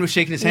 Shane was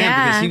shaking his hand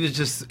Yeah. because he was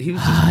just you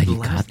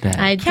blasted. got that.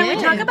 I Can we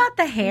did. talk about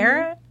the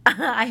hair?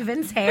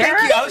 Ivan's hair?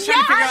 Thank you. I was trying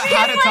to figure out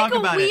how to talk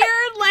about it.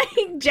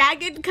 Weird,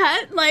 jagged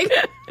cut,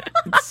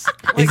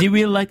 Is he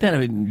really like that? I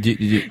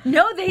mean,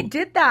 No, they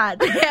did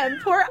that. And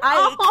poor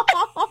Ike.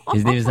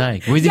 his name is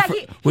Ike. Where's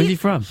he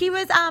from? He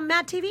was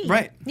Mad TV.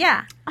 Right.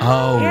 Yeah.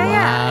 Oh,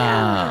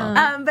 Yeah.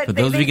 wow. But For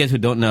those of you guys who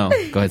don't know,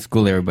 go ahead,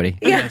 school everybody.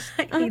 yeah,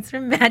 he's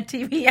from Mad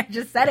TV. I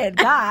just said it.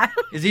 God.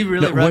 Is he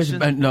really No, Russian?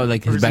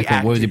 like Or his is he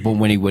background. What was he acting? born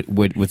when he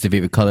what's the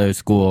favorite color,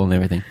 school, and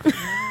everything?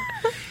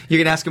 You're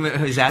gonna ask him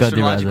his Go do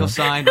astrological that,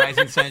 sign,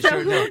 rising sign. So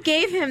Sure, who no.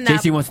 gave him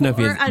that? JC wants to know if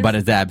he has poor about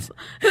his abs.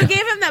 Who gave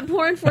him that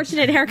poor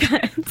unfortunate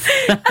haircut?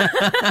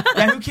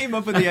 Yeah, who came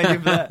up with the idea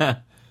of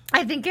that?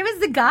 I think it was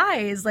the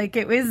guys. Like,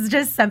 it was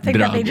just something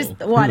that they just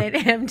wanted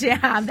him to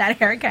have that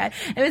haircut.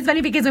 It was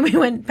funny because when we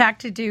went back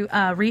to do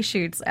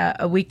reshoots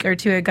a week or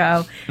two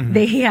ago,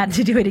 he had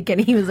to do it again.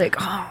 He was like,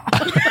 oh.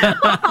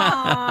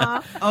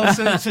 Oh,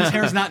 so his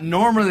hair's not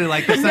normally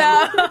like this.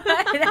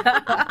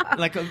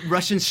 Like a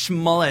Russian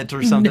schmullet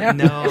or something.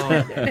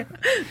 No.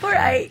 Poor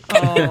Ike.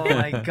 Oh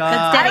my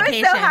god. I was so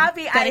Dedication.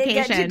 happy I didn't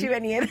get to Dedication. do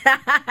any of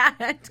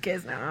that.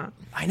 Because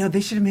I know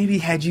they should have maybe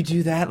had you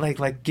do that,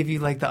 like give you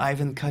like the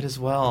Ivan cut as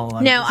well.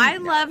 No, I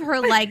love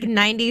her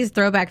 90s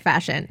throwback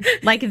fashion.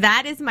 Like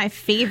that is my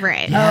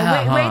favorite.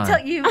 wait till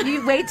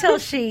you wait till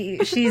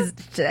she's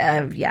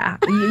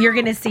you're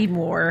gonna see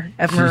more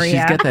of Maria.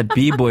 She's got that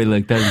b-boy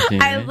look, doesn't she?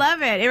 I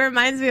love it. It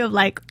reminds me of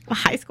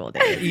high school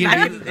days. You're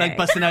gonna be like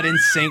busting out in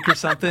sync or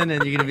something,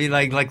 and you're gonna be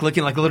like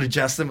looking like a little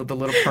Justin with the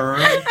little perm,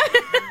 a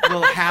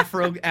little half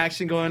rogue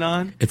action going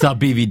on. It's all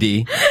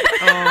BVD.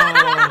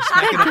 Oh,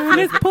 smacking a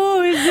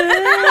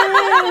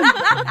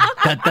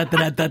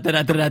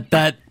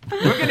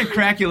We're gonna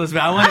crack you,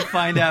 Elizabeth. I want to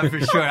find out for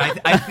sure.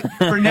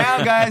 For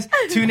now, guys,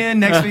 tune in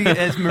next week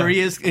as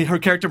her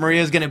character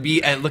Maria is gonna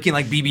be looking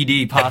like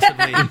BBD,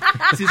 possibly.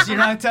 Since you're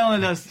not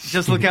telling us,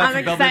 just look out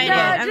I'm for Velvet excited.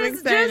 Glove. I'm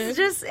excited.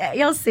 Just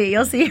you'll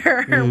see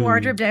her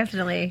wardrobe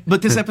definitely.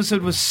 But this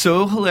episode was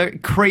so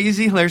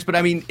crazy hilarious. But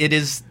I mean, it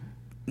is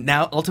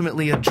now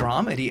ultimately a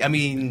dramedy. I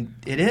mean,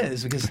 it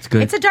is because it's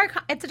good. It's a dark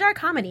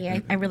comedy.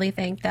 I really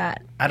think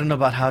that. I don't know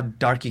about how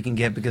dark you can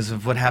get because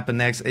of what happened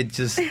next. It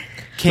just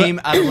came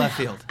out of left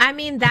field. I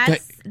mean,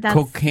 that's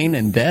Cocaine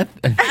and death?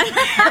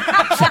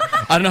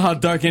 I don't know how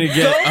dark can it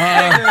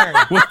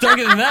get. What's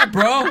darker than that,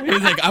 bro?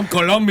 He's like, I'm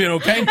Colombian,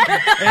 okay?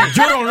 You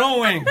don't know,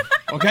 Wayne,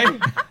 okay?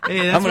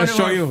 Hey, I'm going to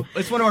show you.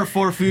 It's one of our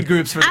 4 food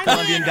groups for the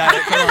Colombian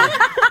diet. Come on.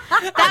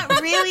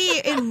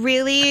 that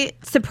really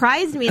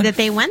surprised me that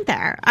they went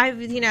there. I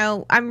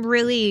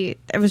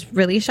was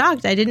really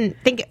shocked. I didn't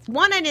think it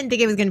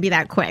was going to be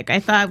that quick. I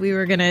thought we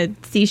were going to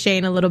see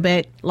Shane a little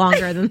bit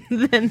longer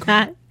than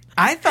that.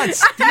 I thought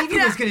Stevie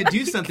was going to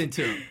do something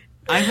to him.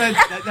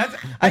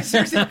 I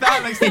seriously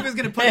thought like Stevie was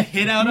going to put a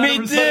hit out on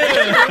him or something.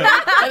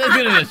 I was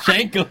going to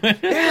shank him.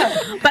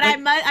 But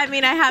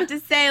I have to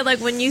say, like,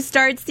 when you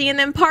start seeing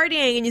them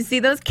partying and you see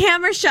those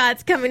camera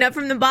shots coming up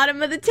from the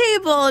bottom of the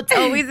table, it's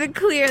always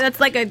that's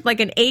like an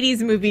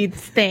 80s movie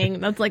thing.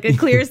 That's like a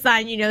clear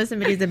sign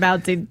somebody's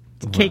about to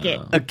kick it.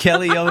 A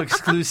Kelly O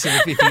exclusive.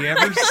 If you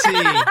ever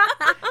see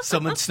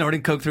someone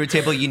snorting coke through a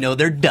table, you know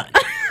they're done.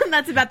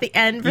 That's about the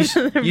end. You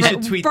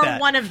should tweet for that.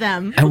 one of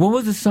them. And what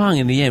was the song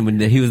in the end when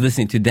he was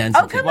listening to Dance?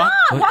 Oh, come on.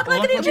 Walk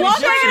like an Egyptian. Walk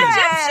like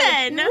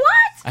an Egyptian.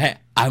 What?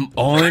 I'm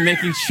only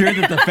making sure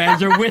that the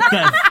fans are with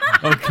us.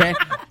 Okay,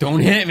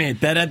 don't hit me. And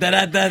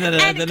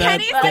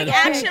Kenny's like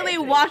actually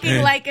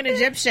walking like an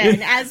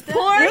Egyptian as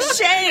poor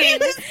Shane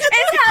is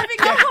having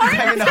a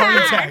heart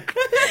attack.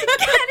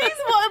 Kenny's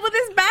with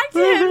his back to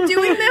him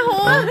doing the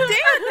whole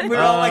dance.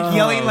 We're all like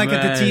yelling like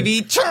at the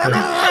TV. Turn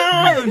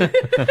around!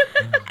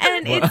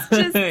 And it's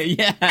just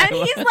and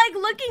he's like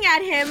looking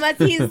at him as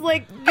he's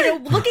like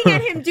looking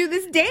at him do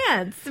this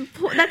dance.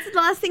 That's the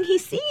last thing he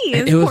sees.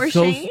 And it poor was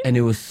so, Shane. and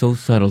it was so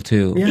subtle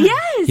too.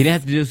 Yes. He didn't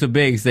have to do it so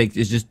big. It's like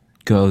it's just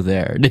go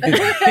there. And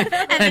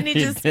then he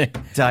just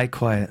Die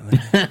quietly.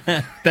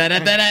 But I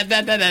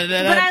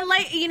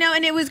like,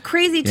 and it was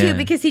crazy too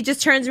because he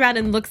just turns around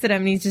and looks at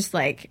him and he's just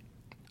like,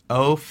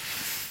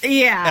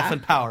 yeah.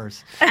 Effing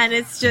Powers. And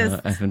it's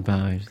just, effing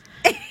Powers.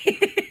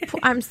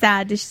 I'm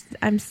sad to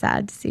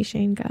see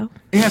Shane go.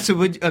 Yeah,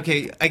 so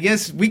I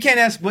guess we can't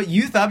ask what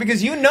you thought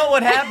because you know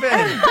what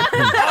happened.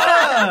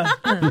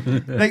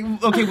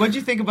 What'd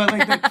you think about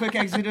like the quick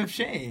exit of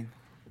Shane?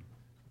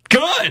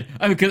 Good.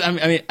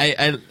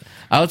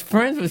 I was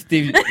friends with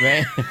Steve,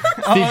 right?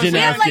 Steve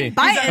Janowski.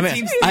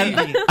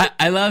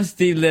 I love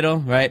Steve Little,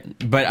 right?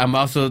 But I'm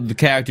also the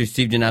character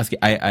Steve Janowski.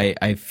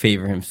 I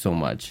favor him so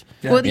much.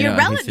 Yeah. Well, your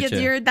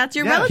relative, that's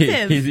your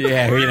relative. You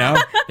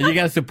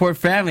gotta support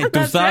family. Tu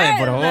sabes,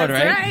 por favor,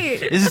 right?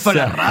 This is for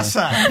the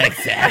raza.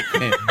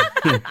 Exactly.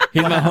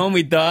 He's my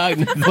homie, dog.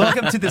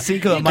 Welcome to the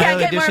Cinco de Mayo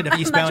edition of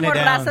Eastbound and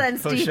Down. Than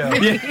Steve. Oh,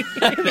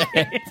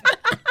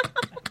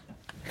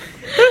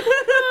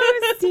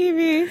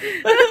 Stevie.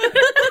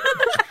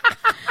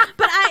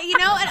 But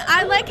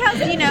I like how,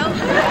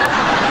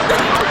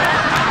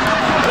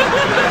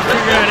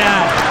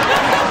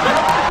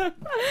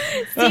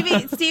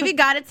 Stevie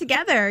got it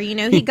together.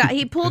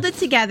 He pulled it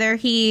together.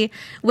 He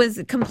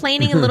was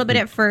complaining a little bit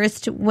at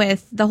first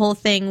with the whole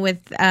thing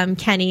with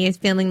Kenny is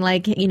feeling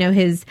like,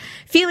 his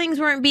feelings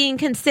weren't being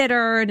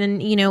considered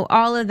and,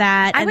 all of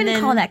that. I wouldn't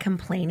call that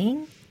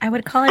complaining. I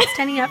would call it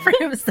standing up for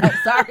him. So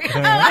sorry.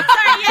 Oh, I'm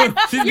sorry.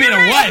 Yes. She's being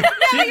a wife.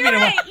 She's being a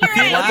wife. You're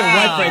right. Like a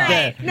wife right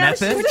there. No,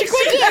 Method?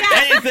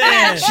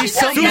 She's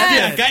so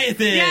yes.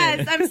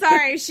 Yes, I'm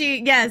sorry.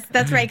 Yes,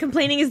 that's right.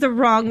 Complaining is the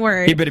wrong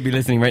word. He better be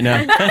listening right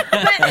now.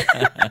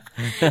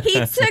 But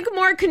he took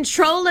more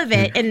control of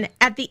it, and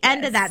at the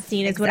end of that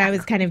scene is what I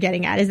was kind of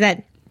getting at, is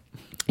that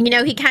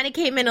he kind of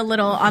came in a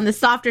little on the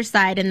softer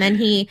side, and then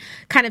he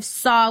kind of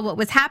saw what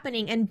was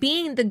happening. And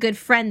being the good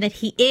friend that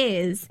he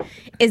is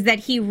that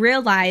he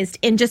realized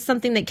in just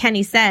something that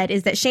Kenny said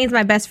is that Shane's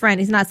my best friend.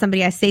 He's not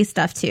somebody I say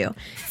stuff to.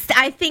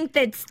 I think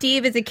that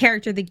Steve is a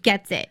character that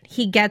gets it.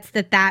 He gets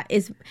that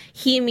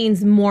he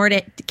means more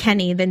to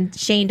Kenny than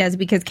Shane does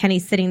because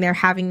Kenny's sitting there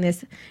having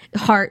this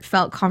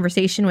heartfelt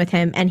conversation with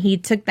him. And he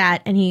took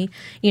that and he,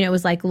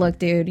 was like, look,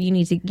 dude, you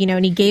need to,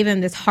 and he gave him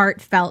this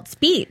heartfelt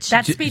speech.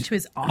 That speech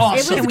was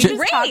awesome. It was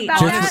great.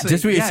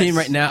 Just what you're seeing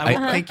right now,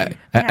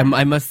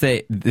 I must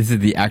say, this is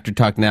the actor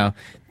talk now.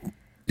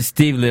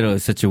 Steve Little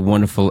is such a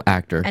wonderful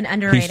actor. And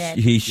underrated.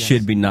 He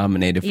should be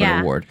nominated for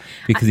an award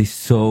because he's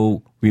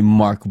so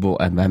remarkable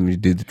at having to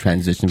do the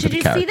transition for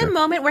the character. Did you see the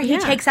moment where he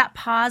takes that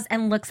pause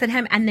and looks at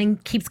him and then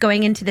keeps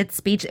going into that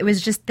speech? It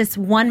was just this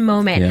one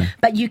moment,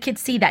 but you could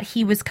see that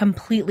he was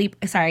completely,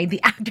 the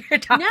actor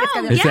talking.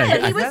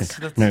 He was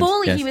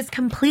he was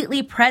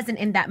completely present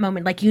in that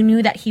moment. Like you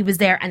knew that he was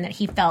there and that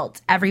he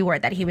felt every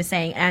word that he was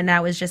saying. And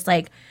I was just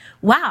like,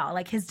 wow,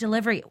 like his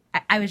delivery,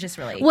 I was just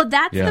really... Well,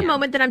 that's the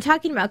moment that I'm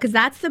talking about because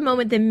that's the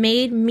moment that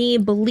made me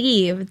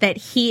believe that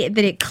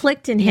it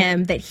clicked in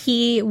him that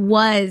he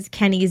was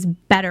Kenny's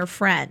better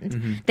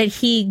friend, that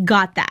he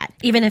got that.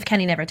 Even if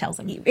Kenny never tells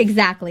him.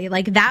 Exactly.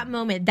 Like that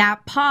moment,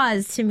 that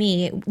pause to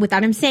me,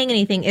 without him saying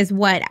anything, is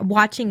what,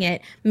 watching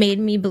it, made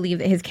me believe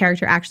that his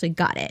character actually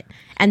got it.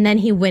 And then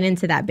he went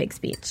into that big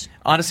speech.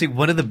 Honestly,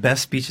 one of the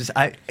best speeches,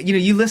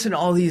 you listen to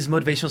all these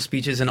motivational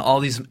speeches and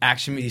all these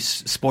action movies,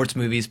 sports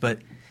movies, but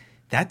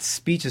that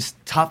speech is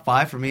top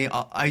 5 for me.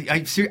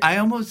 I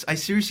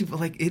seriously feel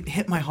like it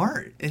hit my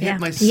heart. It hit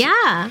my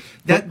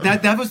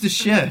That was the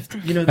shift.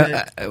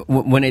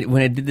 When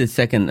I did the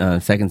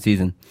second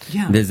season,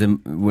 there's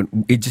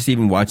just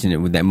even watching it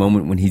with that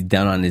moment when he's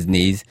down on his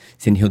knees,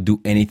 saying he'll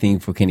do anything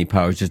for Kenny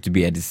Powers just to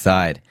be at his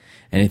side.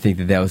 And I think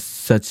that was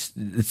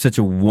such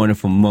a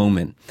wonderful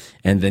moment.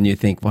 And then you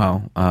think,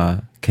 wow,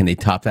 can they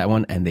top that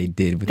one? And they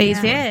did. They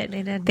did.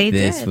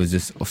 This was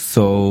just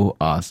so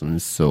awesome,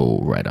 so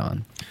right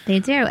on. They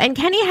do. And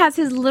Kenny has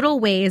his little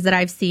ways that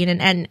I've seen.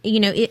 And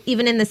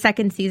even in the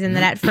second season,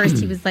 that at first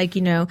he was like,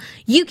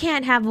 you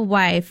can't have a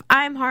wife.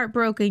 I'm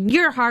heartbroken.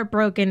 You're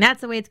heartbroken. That's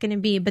the way it's going to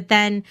be. But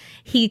then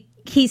he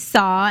he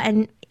saw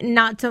and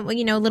not to, a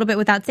little bit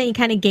without saying, he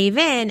kind of gave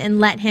in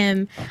and let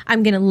him,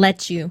 I'm going to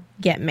let you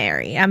get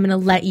married. I'm going to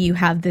let you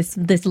have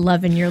this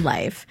love in your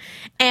life.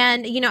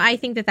 And, I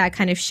think that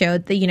kind of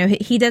showed that,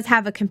 he does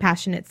have a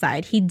compassionate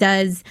side. He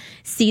does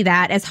see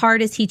that as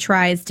hard as he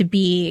tries to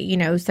be,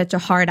 such a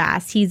hard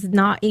ass, he's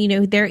not,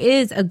 there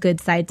is a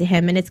good side to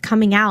him, and it's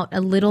coming out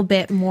a little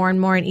bit more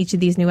and more in each of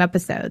these new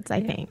episodes,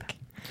 I think.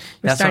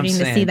 We're That's what I'm starting to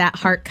see saying. that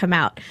heart come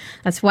out.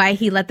 That's why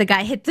he let the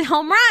guy hit the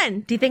home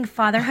run. Do you think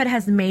fatherhood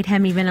has made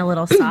him even a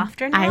little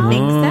softer now? I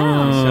think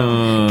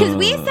so. Because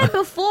we said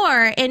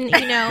before, and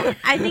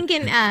I think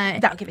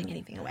Without giving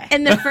anything away.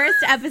 in the first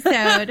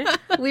episode,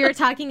 we were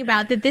talking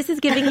about that this is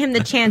giving him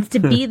the chance to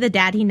be the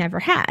dad he never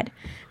had.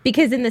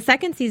 Because in the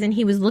second season,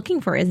 he was looking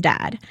for his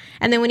dad,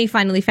 and then when he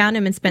finally found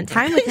him and spent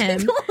time with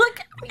him,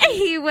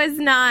 he was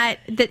not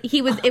that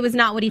he was. It was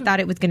not what he thought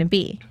it was going to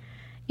be.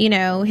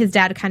 His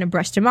dad kind of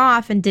brushed him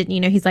off and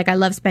didn't. He's like, I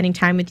love spending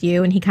time with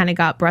you, and he kind of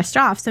got brushed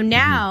off. So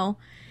now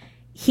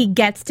he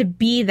gets to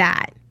be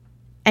that.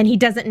 And he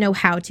doesn't know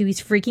how to.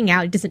 He's freaking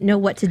out. He doesn't know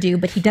what to do,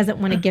 but he doesn't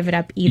want to give it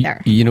up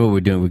either. You know what we're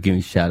doing? We're giving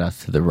shout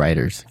outs to the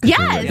writers.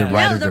 Yes, The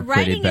writers the are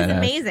pretty writing is badass.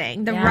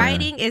 amazing. The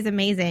writing is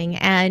amazing.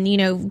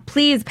 And,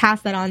 please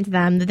pass that on to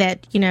them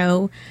that,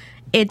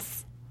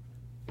 it's,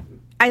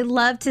 I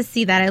love to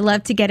see that. I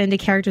love to get into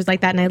characters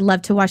like that. And I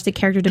love to watch the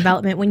character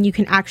development when you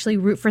can actually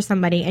root for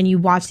somebody and you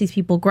watch these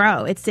people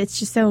grow. It's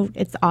just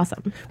it's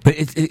awesome. But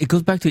it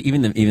goes back to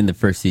even the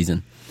first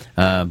season,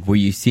 where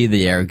you see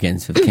the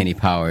arrogance of Kenny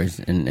Powers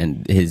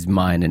and his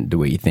mind and the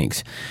way he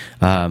thinks.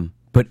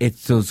 But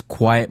it's those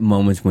quiet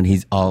moments when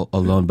he's all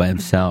alone by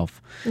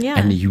himself,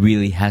 and he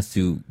really has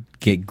to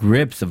get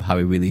grips of how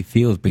he really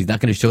feels. But he's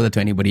not going to show that to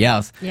anybody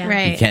else. Yeah.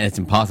 Right. He can't. It's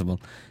impossible.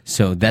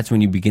 So that's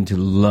when you begin to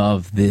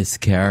love this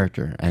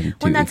character. And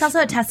That's also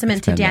a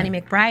testament to expand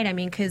Danny that. McBride. I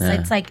mean, because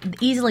it's like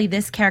easily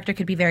this character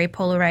could be very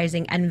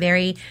polarizing and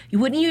very you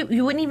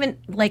wouldn't even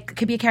like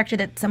could be a character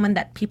that someone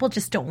that people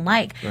just don't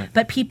like,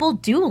 but people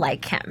do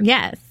like him.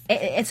 Yes.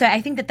 So I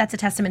think that's a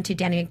testament to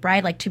Danny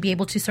McBride, like to be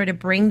able to sort of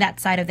bring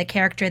that side of the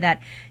character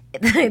that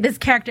this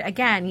character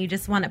again you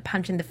just want to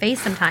punch in the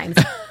face sometimes.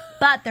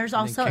 But there's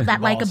also that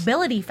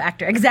likability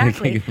factor.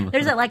 Exactly.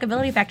 There's that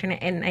likability factor,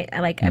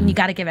 and you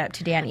got to give it up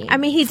to Danny. I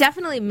mean, he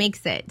definitely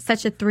makes it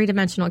such a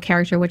three-dimensional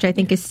character, which I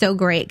think is so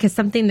great because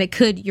something that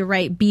could, you're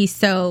right, be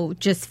so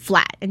just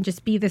flat and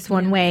just be this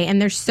one way.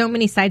 And there's so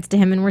many sides to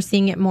him, and we're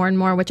seeing it more and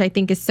more, which I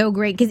think is so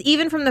great. Because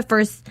even from the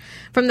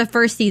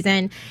first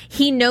season,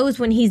 he knows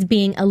when he's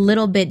being a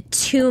little bit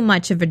too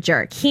much of a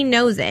jerk. He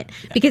knows it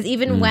because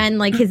even when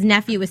like his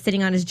nephew was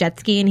sitting on his jet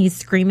ski and he's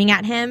screaming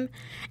at him.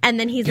 And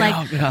then he's like,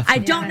 I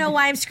don't know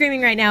why I'm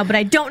screaming right now, but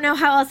I don't know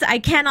how else. I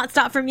cannot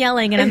stop from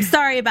yelling, and I'm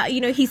sorry about,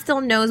 he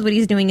still knows what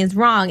he's doing is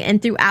wrong.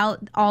 And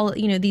throughout all,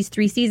 these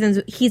 3 seasons,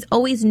 he's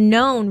always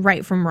known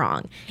right from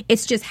wrong.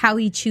 It's just how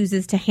he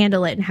chooses to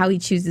handle it and how he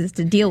chooses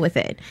to deal with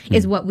it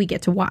is what we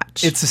get to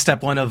watch. It's a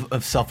step one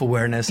of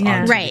self-awareness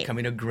on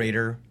becoming a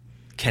greater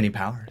Kenny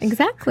Powers.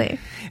 Exactly.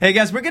 Hey,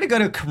 guys, we're going to go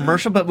to a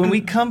commercial, but when we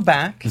come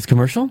back... This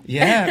commercial?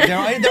 Yeah,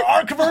 there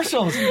are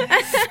commercials.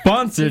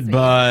 Sponsored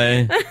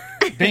by...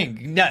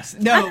 Bing. Yes.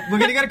 No, we're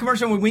going to go to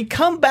commercial. When we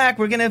come back,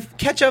 we're going to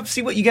catch up,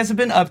 see what you guys have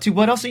been up to.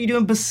 What else are you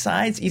doing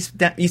besides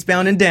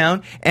Eastbound and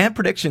Down? And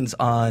predictions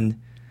on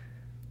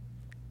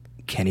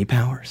Kenny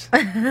Powers.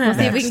 We'll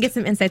see if we can get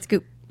some inside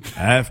scoop.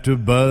 After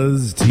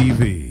Buzz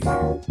TV.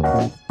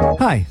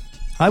 Hi,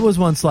 I was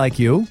once like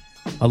you,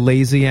 a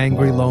lazy,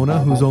 angry loner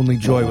whose only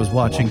joy was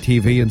watching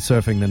TV and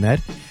surfing the net.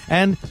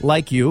 And,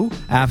 like you,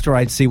 after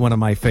I'd see one of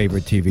my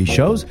favorite TV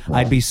shows,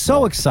 I'd be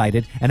so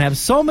excited and have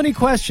so many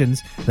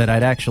questions that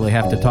I'd actually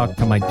have to talk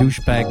to my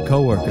douchebag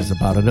coworkers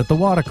about it at the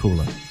water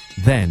cooler.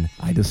 Then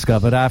I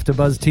discovered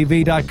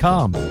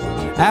AfterBuzzTV.com.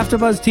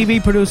 AfterBuzz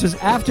TV produces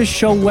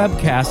after-show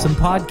webcasts and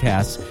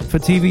podcasts for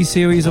TV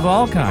series of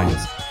all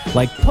kinds,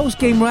 like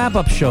post-game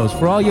wrap-up shows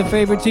for all your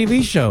favorite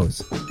TV shows.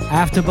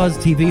 AfterBuzz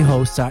TV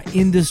hosts are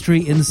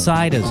industry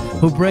insiders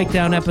who break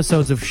down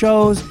episodes of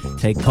shows,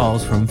 take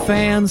calls from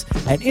fans,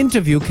 and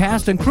interview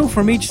cast and crew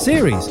from each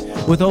series,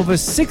 with over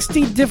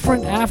 60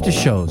 different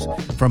after-shows,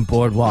 from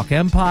Boardwalk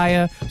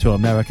Empire to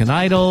American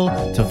Idol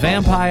to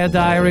Vampire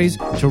Diaries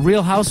to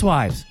Real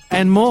Housewives,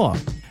 and more.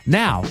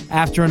 Now,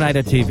 after a night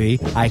of TV,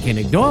 I can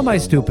ignore my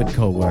stupid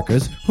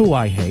coworkers, who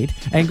I hate,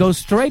 and go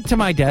straight to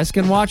my desk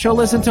and watch or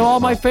listen to all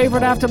my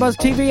favorite AfterBuzz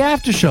TV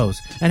after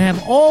shows, and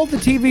have all the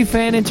TV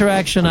fan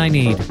interaction I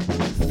need.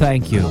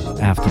 Thank you,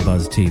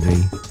 AfterBuzz TV.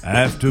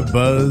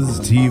 AfterBuzz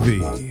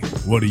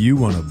TV. What do you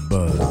want to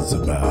buzz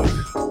about?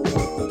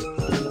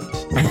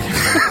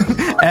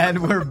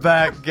 And we're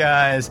back,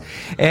 guys.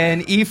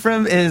 And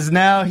Ephraim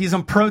he's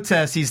on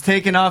protest. He's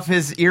taking off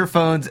his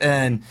earphones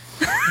and,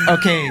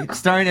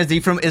 starring as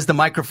Ephraim is the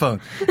microphone.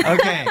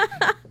 Okay.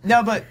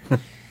 No, but,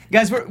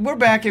 guys, we're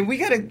back, and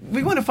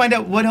we want to find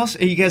out what else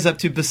are you guys up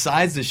to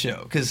besides the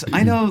show. Because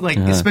I know,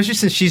 especially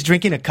since she's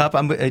drinking a cup,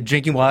 I'm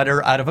drinking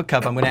water out of a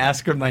cup. I'm going to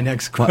ask her my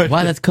next question.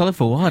 Wow, that's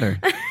colorful water.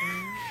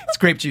 It's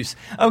Grape juice.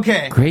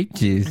 Okay. Grape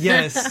juice.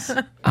 Yes.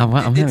 I'm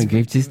having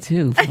grape juice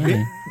too.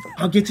 Fine.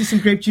 I'll get you some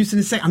grape juice in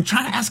a second. I'm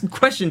trying to ask a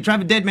question.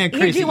 Drive a dead man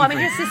crazy. Do you want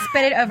me just to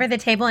spit it over the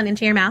table and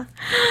into your mouth?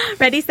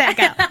 Ready, set,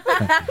 go.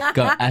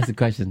 Go, ask the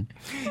question.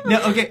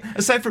 No, okay.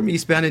 Aside from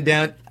Eastbound and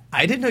Down,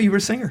 I didn't know you were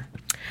a singer.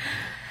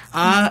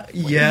 Yes.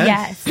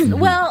 Yes.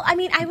 Well, I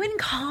mean, I wouldn't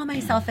call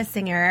myself a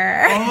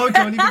singer. Oh,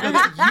 don't even go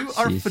there. You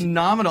are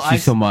phenomenal.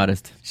 She's so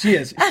modest. She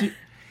is.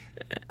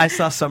 I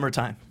saw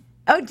Summertime.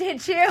 Oh,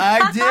 did you?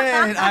 I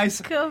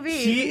did. Kobe.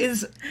 She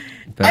is.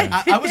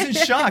 I was in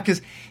shock because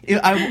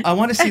I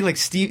want to see like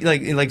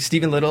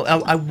Stephen Little.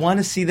 I want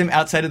to see them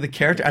outside of the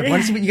character. I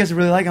want to see what you guys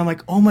really like. I'm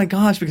like, oh my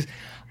gosh, because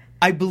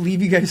I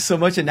believe you guys so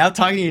much. And now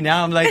talking to you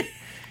now, I'm like,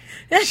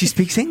 she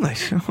speaks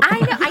English. I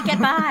know. I get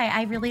by.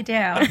 I really do.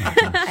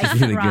 I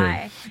really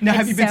try. Now,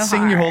 have It's you been so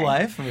singing your whole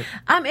hard. life?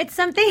 It's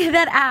something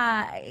that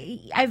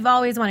I've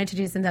always wanted to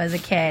do since I was a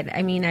kid.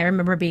 I mean, I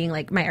remember being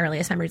like my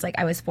earliest memories, like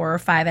I was 4 or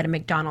 5 at a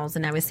McDonald's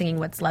and I was singing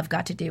 "What's Love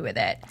Got to Do with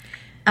It."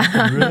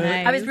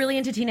 I was really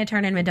into Tina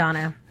Turner and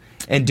Madonna.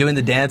 And doing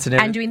the dance and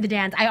everything. And doing the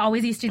dance. I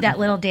always used to do that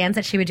little dance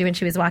that she would do when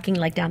she was walking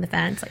like down the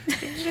fence. Like,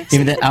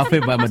 Even the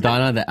outfit by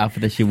Madonna, the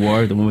outfit that she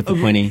wore, the one with the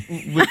pointy.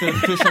 With the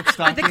fish-up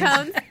stockings. The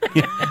cones.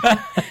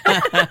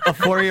 A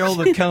 4-year-old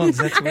with cones.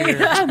 That's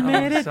weird. I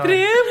made it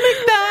through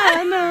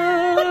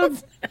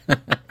McDonald's.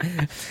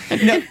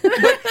 No,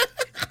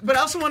 but I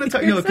also want to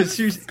talk, because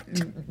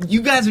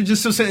you guys are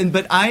just so certain,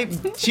 but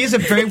she is a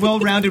very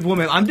well-rounded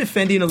woman. I'm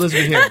defending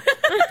Elizabeth here.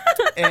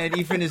 And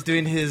Ethan is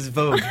doing his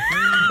Vogue.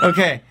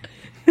 Okay.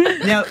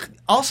 Now,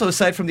 also,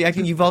 aside from the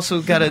acting, you've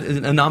also got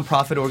a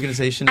non-profit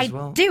organization as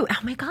well. I do. Oh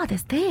my God,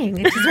 this thing.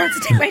 It just wants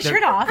to take my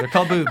shirt off. They're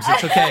called boobs.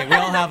 It's okay. We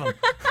all have them.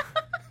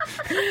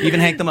 Even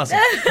Hank the Muscle.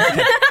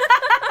 Okay.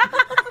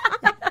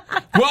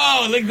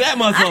 Whoa, look at that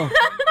muscle.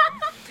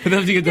 For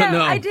those of you who don't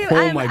know. I do.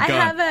 Oh my God. I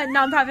have a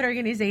nonprofit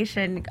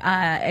organization.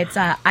 It's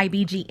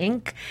IBG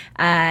Inc.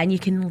 And you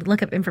can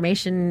look up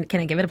information. Can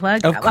I give it a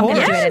plug? Of I'm going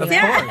to course, do it of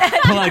anyway.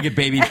 course. Plug it,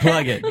 baby.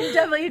 Plug it.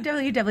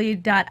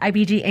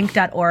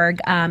 www.ibginc.org,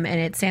 and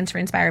it stands for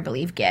Inspire,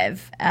 Believe,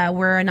 Give.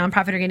 We're a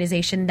nonprofit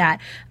organization that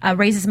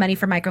raises money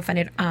for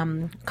microfunded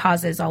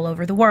causes all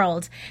over the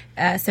world.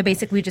 So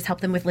basically, we just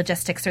help them with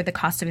logistics or the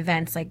cost of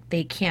events. Like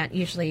they can't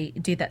usually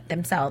do that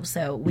themselves.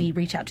 So we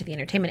reach out to the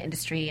entertainment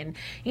industry and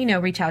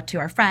reach out to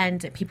our friends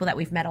and people that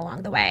we've met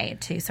along the way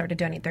to sort of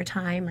donate their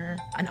time or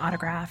an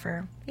autograph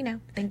or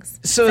things.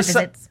 So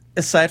visits.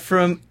 aside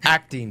from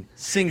acting,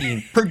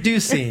 singing,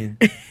 producing,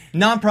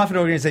 nonprofit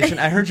organization,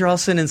 I heard you're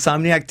also an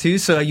Insomniac too.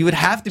 So you would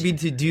have to be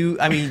to do.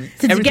 I mean,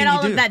 To everything get you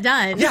all do. of that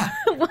done. Yeah.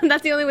 Well,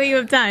 that's the only way you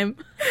have time.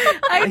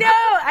 I know.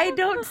 I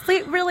don't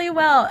sleep really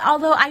well.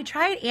 Although I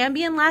tried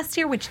Ambien last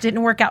year, which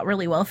didn't work out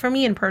really well for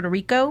me in Puerto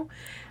Rico.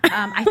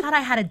 I thought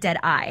I had a dead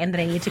eye and that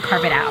I need to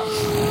carve it out.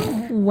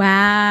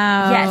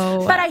 Wow. Yes,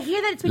 but I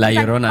hear that it's La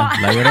because Llorona. La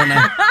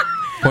Llorona.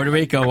 Puerto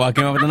Rico,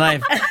 walking over with a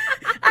knife.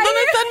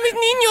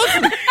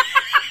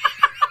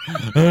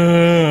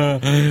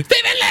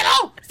 Steven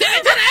Little!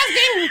 Steven's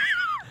asking!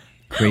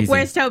 Crazy.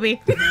 Where's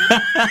Toby?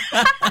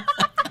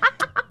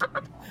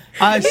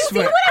 I You see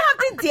swear. what I have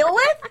to deal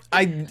with?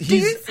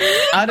 He's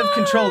out of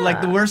control. Like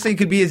the worst thing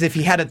could be is if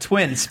he had a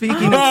twin.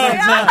 Speaking of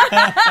twins,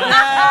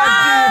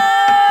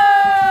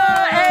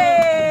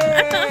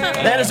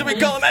 that is what we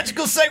call a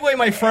magical segue,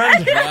 my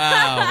friend.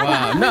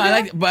 Wow.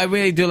 No, but I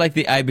really do like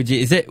the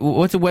IBG.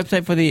 What's the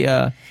website for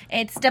the,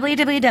 It's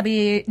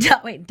www. It's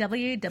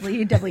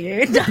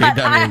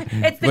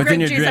the What's in grape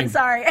your juice. drink? I'm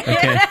sorry.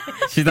 Okay.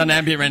 She's on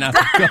Ambient right now. Go.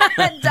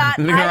 Look at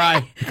her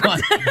eye. Come on.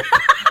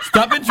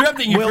 Stop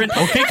interrupting you, friend.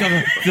 Okay,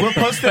 cabrón. We'll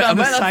post it on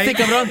the site. Sí,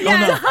 cabrón. Oh,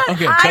 no.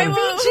 Okay.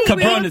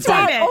 Cabrón, it's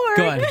fine.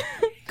 Go on.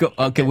 Go.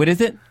 Okay, what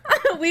is it?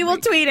 We will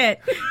tweet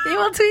it. We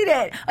will tweet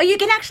it. Oh, you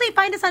can actually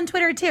find us on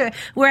Twitter too.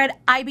 We're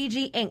at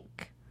IBG Inc.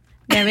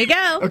 There we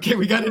go. Okay,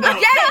 we got it out.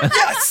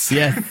 Yes.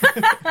 Yes.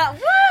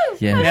 Woo!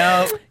 Yes.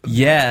 Now,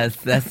 Yes,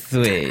 that's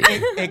sweet.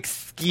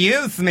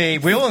 excuse me.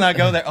 We will not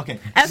go there. Okay.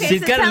 Okay,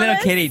 She's so got a tell little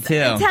us- kitty, too.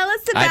 Tell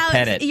us I about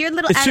pet it. your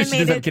little It's true, she does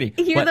have a animated,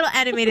 kitty. your What? little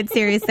animated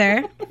series,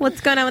 sir.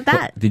 What's going on with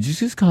that? Did you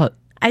just call it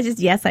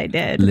Yes, I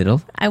did.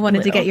 Little? I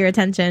wanted to get your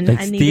attention. like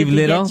I needed Steve to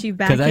Little? get you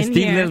back in Steve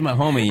here. Little's my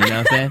homie, you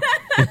know what I'm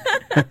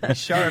saying?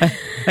 Sharp.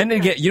 And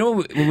then you know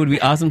what would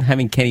be awesome?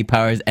 Having Kenny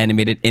Powers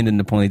animated in the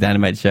Napoleon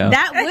Dynamite show.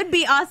 That would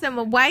be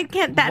awesome. Why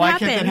can't that Why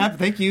happen? can't that happen?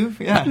 Thank you.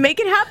 Yeah. Make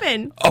it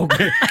happen.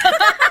 Okay.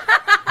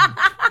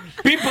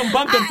 Beep bum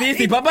bum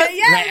tortilla, papa.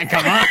 Yes.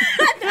 Come on.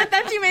 I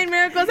thought you made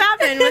miracles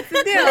happen. What's the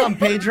Come deal? on,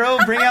 Pedro.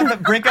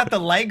 Break out the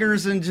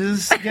Ligers and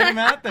just get him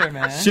out there,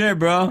 man. Sure,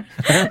 bro.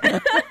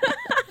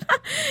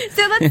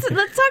 So let's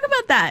talk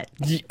about that.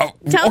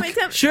 Tell me-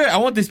 Sure, I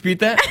won't dispute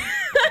that.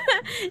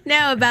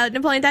 No, about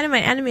Napoleon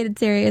Dynamite animated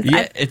series.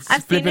 Yeah, it's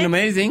I've seen flipping it.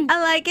 amazing.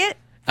 I like it.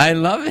 I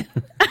love it.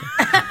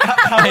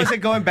 How is it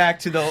going back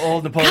to the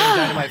old Napoleon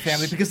Dynamite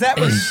family? Because that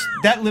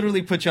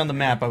literally put you on the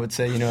map. I would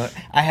say,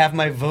 I have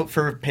my vote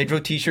for Pedro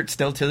T-shirt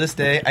still to this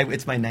day.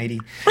 It's my nightie.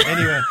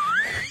 Anyway,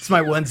 it's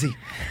my onesie.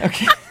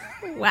 Okay.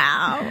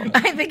 Wow.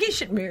 I think you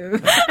should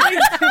move.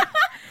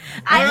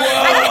 I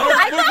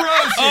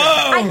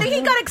think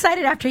he got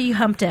excited after you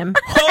humped him.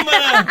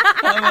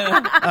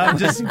 I'm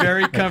just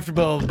very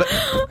comfortable. But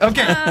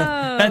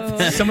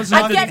okay, someone's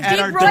knocking at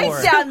our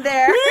door. down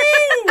there.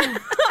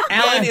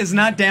 Alan is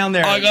not down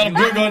there. I got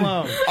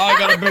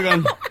a big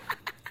one.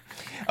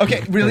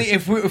 Okay, really,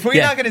 if we're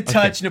not going to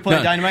touch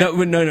Napoleon Dynamite,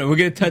 No, we're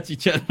gonna touch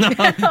each other. No.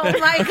 Oh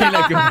my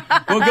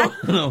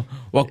god.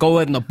 We'll go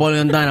with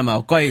Napoleon Dynamite.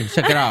 Okay,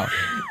 check it out.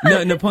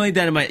 No, Napoleon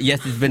Dynamite.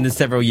 Yes, it's been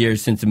several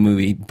years since the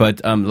movie,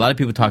 but a lot of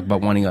people talk about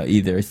wanting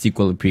either a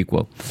sequel or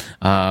prequel,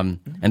 and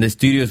the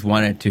studios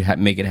wanted to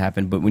make it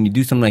happen. But when you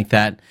do something like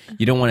that,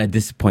 you don't want to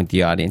disappoint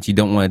the audience. You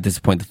don't want to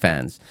disappoint the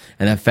fans,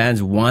 and the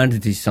fans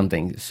wanted to see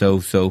something.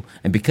 So,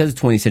 and because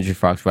 20th Century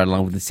Fox, right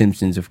along with the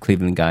Simpsons of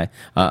Cleveland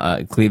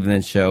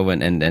show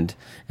and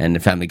the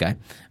Family Guy,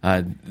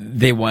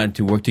 they wanted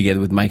to work together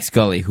with Mike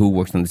Scully, who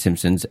works on the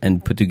Simpsons,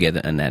 and put together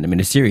an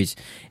animated series.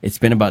 It's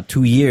been about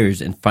 2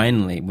 years, and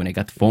finally, when I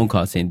got the phone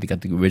call saying they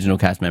got the original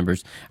cast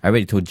members, I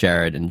already told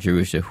Jared and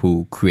Jerusha,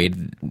 who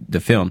created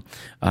the film,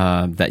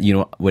 that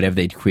whatever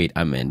they create,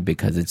 I'm in,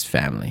 because it's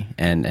family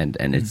and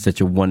it's such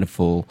a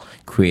wonderful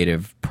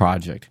creative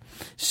project.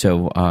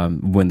 So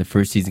when the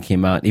first season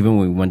came out, even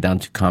when we went down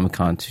to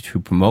Comic-Con to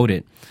promote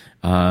it,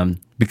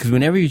 because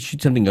whenever you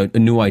shoot something, a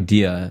new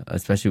idea,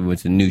 especially when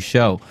it's a new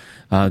show,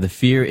 the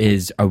fear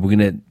is, are we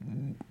going to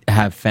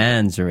have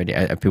fans already?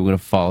 Are people going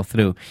to follow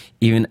through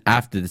even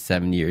after the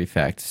 7-year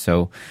effect?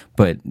 So,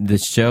 but the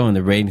show and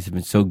the ratings have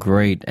been so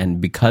great, and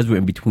because we're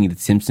in between the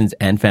Simpsons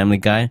and Family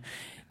Guy,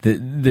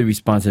 the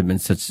response has been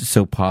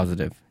so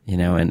positive.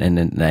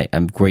 And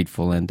I'm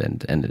grateful,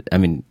 and I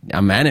mean,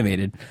 I'm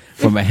animated,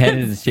 where my head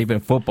is the shape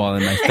of a football,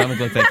 and my stomach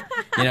looks like,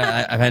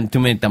 I've had too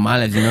many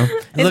tamales, It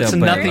looks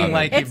nothing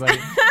like you, buddy.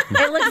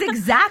 It looks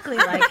exactly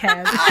like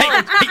him.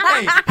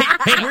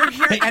 Hey, we're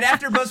here at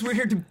AfterBuzz. We're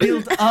here to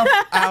build up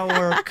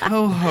our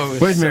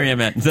co-host. Where's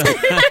Miriam at? No,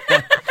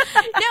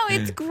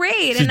 it's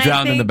great. She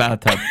drowned in the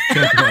bathtub.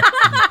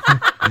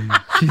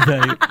 She's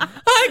like,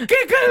 ¡ay,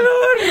 qué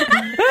calor!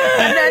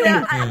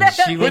 No.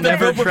 She will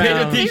never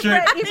drown.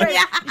 T-shirt.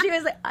 She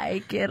was like,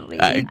 ay, qué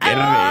rico. ¡Ay, qué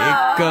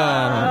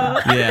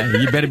rico! Yeah,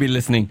 you better be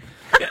listening.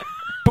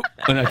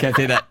 Oh, no, I can't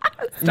say that.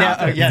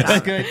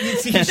 Yes, good. You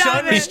see, he's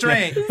showing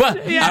restraint. Well,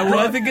 I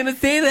wasn't going to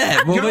say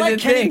that. What You're was like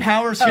the Kenny thing?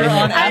 Powers here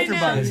on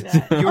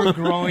AfterBuzz. You're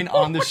growing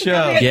on the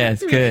show.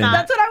 Yes, good.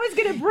 That's what I was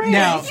going to bring.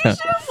 Now,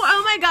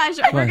 Oh my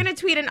gosh, we're gonna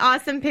tweet an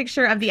awesome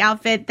picture of the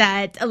outfit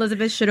that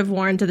Elizabeth should have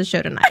worn to the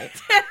show tonight.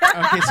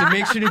 okay, so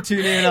make sure to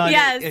tune in on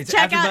it's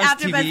check out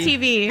AfterBuzz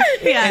TV.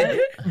 Yeah.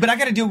 But I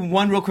got to do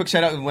one real quick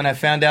shout out when I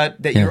found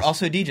out that you're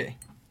also a DJ.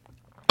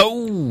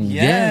 Oh,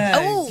 Yeah.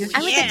 Oh,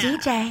 I'm with the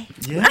DJ.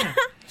 Yeah.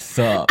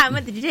 So, I'm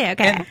with the DJ.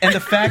 Okay. And the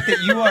fact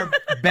that you are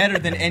better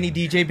than any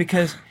DJ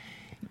because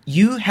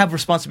you have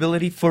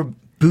responsibility for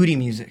booty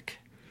music.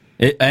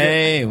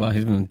 Hey, well,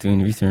 he's been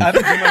doing research. I've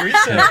been doing my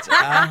research.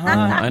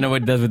 I know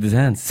what he does with his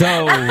hands.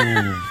 So,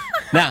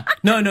 now,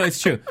 no,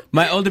 it's true.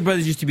 My older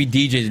brothers used to be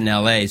DJs in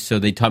LA, so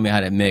they taught me how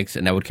to mix,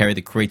 and I would carry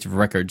the crates of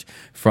records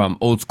from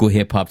old school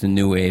hip hop to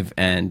new wave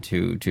and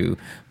to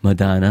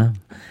Madonna.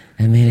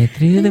 I made it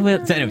through the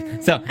world. So,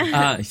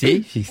 anyway,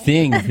 see, she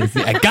sings.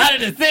 I got her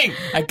to sing.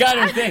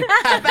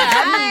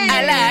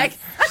 Alex.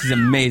 She's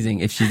amazing.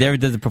 If she ever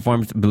does a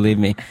performance, believe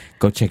me,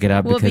 go check it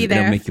out We'll because be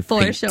there it'll make you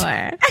for faint.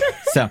 sure.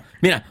 So,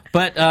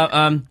 but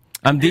I'm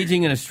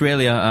DJing in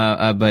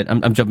Australia, but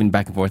I'm jumping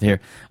back and forth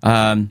here.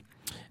 From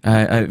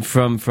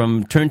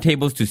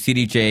turntables to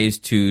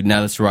CDJs to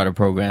now the Serato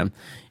program.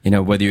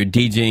 Whether you're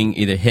DJing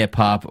either hip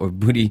hop or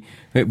booty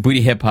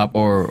hip hop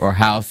or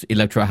house,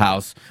 electro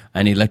house,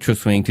 and electro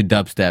swing to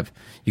dubstep,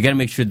 you got to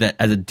make sure that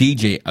as a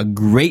DJ, a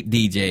great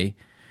DJ,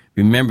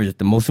 remember that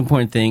the most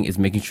important thing is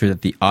making sure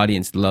that the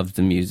audience loves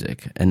the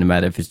music. And no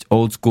matter if it's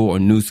old school or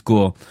new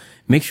school,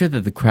 make sure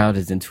that the crowd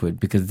is into it,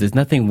 because there's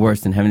nothing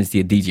worse than having to see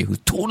a DJ who's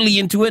totally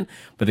into it,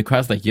 but the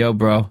crowd's like, yo,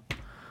 bro,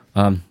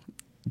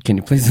 can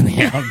you play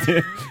something else,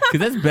 dude?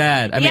 Because that's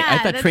bad. I mean, I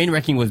thought train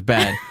wrecking was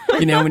bad.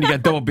 When you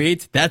got double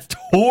beats, that's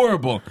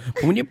horrible.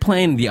 But when you're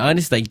playing, the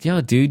audience like,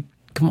 yo, dude,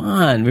 come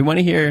on. We want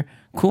to hear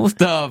cool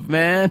stuff,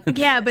 man.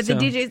 Yeah, but the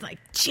DJ's like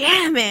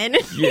jamming.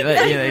 Yeah,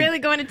 like, really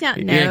going to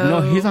town.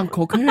 No, he's on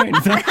cocaine.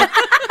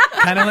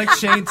 Kind of like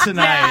Shane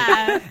tonight.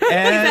 Yeah.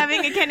 He's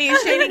having a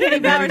Shane and Kenny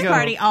Powers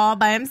party all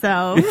by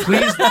himself.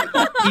 Please,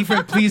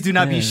 Ephraim, please do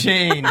not be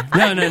Shane. No.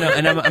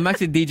 And I'm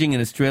actually DJing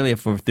in Australia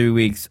for 3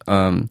 weeks.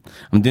 I'm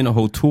doing a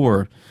whole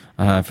tour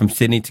from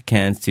Sydney to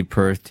Cairns to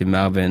Perth to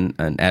Melbourne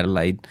and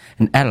Adelaide.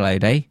 And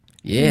Adelaide, eh?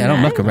 Yeah, I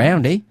don't muck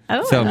around, eh?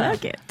 Oh, so, I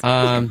like it.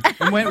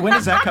 When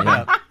does that come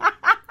out?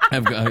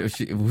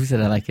 Who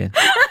said I like it?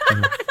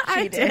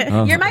 I did.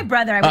 Oh. You're my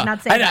brother. I would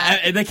not say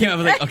that. That came out. I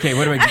was like, okay,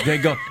 what do I do? I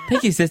go,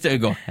 thank you, sister. I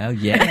go, hell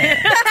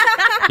yeah.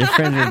 Your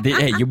friends are,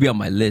 hey, you'll be on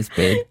my list,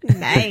 babe.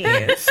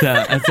 Nice.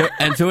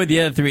 So with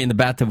the other three in the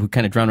bathtub who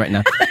kind of drowned right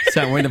now.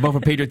 So I'm wearing the Vote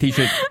for Pedro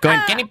t-shirt, going,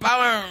 Kenny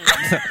Power.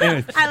 So,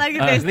 anyways, I like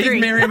that there's leave three.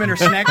 Miriam and her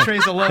snack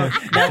trays alone.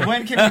 Now,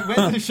 when's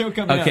the show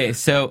coming out? Okay,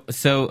 so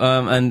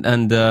and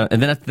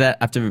then after that,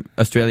 after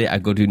Australia, I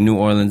go to New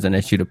Orleans and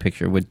I shoot a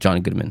picture with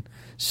John Goodman.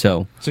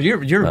 So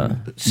you're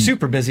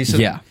super busy. So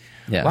yeah.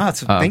 Wow.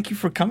 So thank you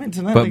for coming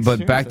tonight.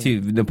 But back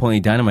to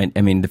Napoleon Dynamite.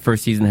 I mean, the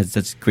first season had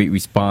such great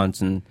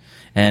response, and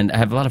I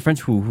have a lot of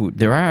friends who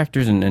there are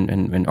actors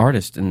and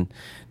artists, and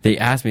they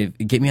asked me,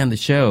 get me on the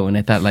show, and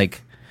I thought,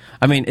 like,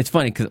 I mean, it's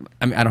funny because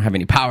I don't have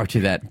any power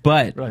to that,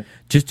 but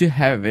just to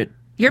have it.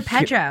 You're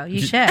Pedro.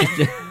 You should.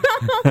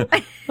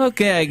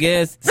 Okay, I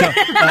guess. So,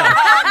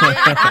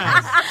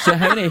 so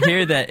having to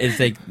hear that is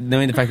like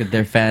knowing the fact that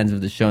they're fans of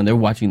the show and they're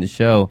watching the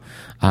show.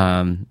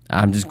 I'm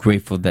just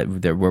grateful that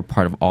we're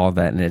part of all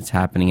that and it's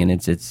happening, and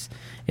it's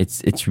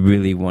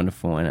really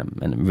wonderful, and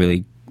I'm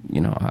really,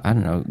 I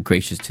don't know,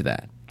 gracious to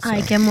that. So.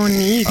 Ay, qué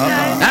bonito.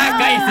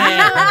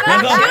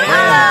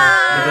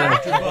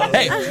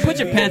 Hey, put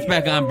your pants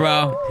back on,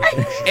 bro.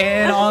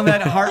 And on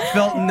that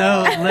heartfelt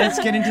note, let's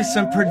get into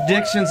some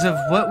predictions of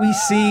what we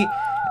see.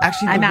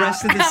 Actually, the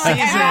rest of the season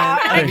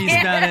of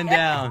Eastbound and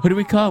Down. What do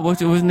we call it?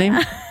 What was his name?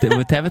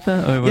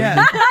 Tabitha? Or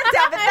yeah.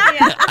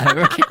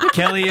 Tabitha.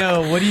 Kelly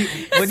O, what do you...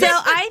 So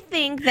I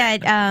think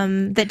that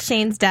that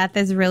Shane's death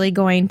is really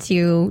going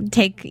to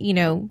take,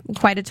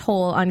 quite a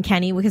toll on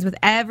Kenny, because with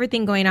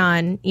everything going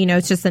on,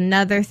 it's just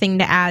another thing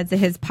to add to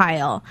his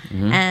pile.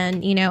 Mm-hmm.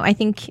 And,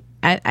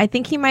 I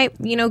think he might,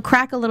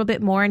 crack a little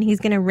bit more, and he's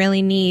going to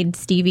really need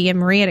Stevie and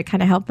Maria to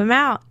kind of help him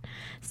out.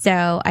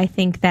 So I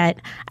think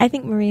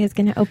Maria's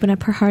going to open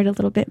up her heart a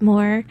little bit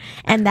more,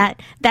 and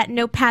that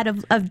notepad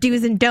of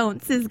do's and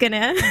don'ts is going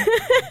to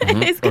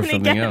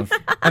get him.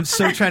 I'm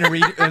so trying to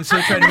read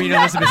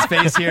Elizabeth's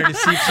face here to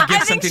see if she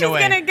gives something away.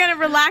 I think she's going to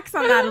relax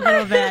on that a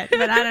little bit,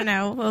 but I don't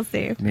know. We'll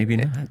see. Maybe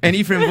not. And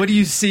Ephraim, what do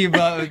you see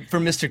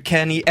from Mr.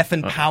 Kenny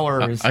effing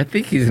Powers? I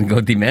think he's going to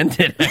go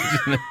demented.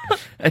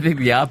 I think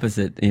the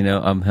opposite.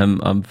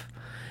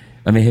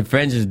 His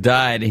friend just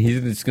died, and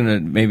he's just going to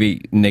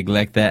maybe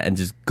neglect that and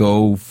just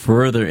go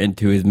further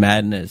into his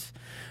madness.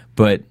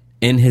 But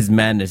in his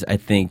madness, I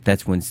think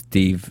that's when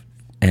Steve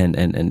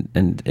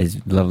and his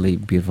lovely,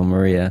 beautiful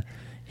Maria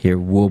here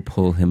will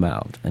pull him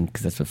out, and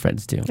because that's what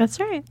friends do.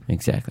 That's right.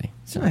 Exactly.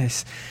 So.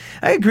 Nice.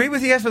 I agree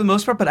with you guys for the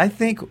most part, but I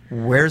think,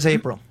 where's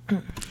April?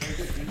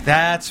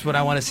 That's what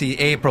I want to see,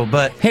 April.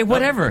 But hey,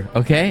 whatever.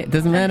 Okay, it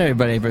doesn't matter,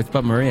 everybody. But it's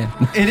about Maria.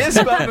 It is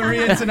about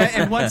Maria tonight.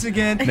 And once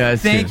again,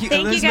 thank you,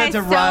 thank Elizabeth you guys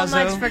DeRozo.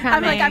 so much for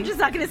coming. I'm just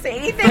not going to say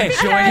anything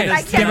because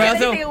I can't give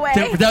anything away.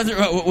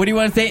 What do you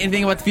want to say?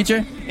 Anything about the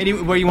future?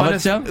 Where you want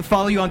us to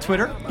follow you on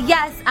Twitter?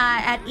 Yes,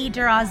 at E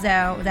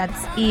DeRozo.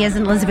 That's E as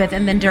in Elizabeth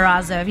and then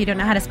DeRozo. If you don't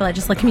know how to spell it,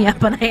 just look me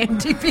up on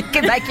IMDb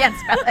because I can't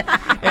spell it.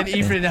 And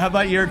Ephraim, how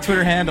about your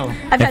Twitter handle?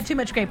 I've had too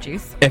much grape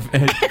juice.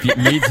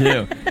 Me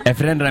too.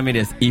 Ephraim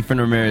Ramirez. Ephraim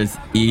Ramirez.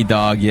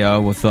 E-Dog, yo,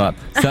 what's up?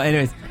 So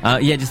anyways,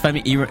 just find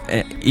me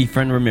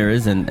Ephraim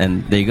Ramirez,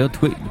 and there you go.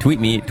 Tweet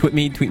me.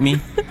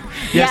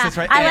 Yes, that's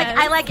right.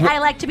 I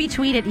like to be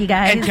tweeted, you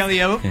guys. And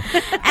Kelly O.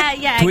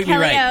 Tweet me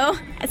right. Kelly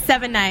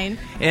O79.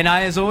 And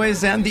I, as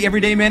always, am the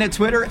Everyday Man at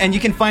Twitter, and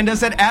you can find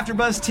us at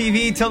AfterBuzz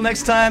TV. Till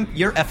next time,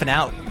 you're effing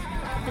out.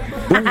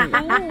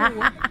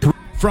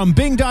 From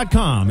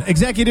Bing.com,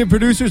 executive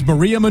producers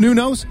Maria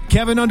Menounos,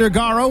 Kevin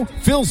Undergaro,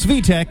 Phil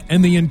Svitek,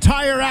 and the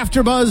entire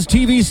AfterBuzz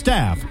TV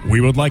staff,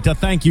 we would like to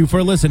thank you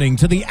for listening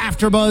to the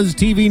AfterBuzz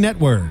TV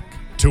network.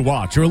 To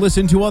watch or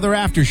listen to other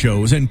after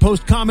shows and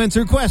post comments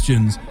or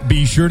questions,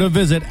 be sure to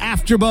visit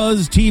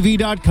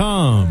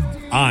AfterBuzzTV.com.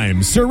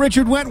 I'm Sir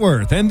Richard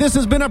Wentworth, and this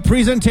has been a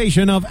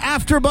presentation of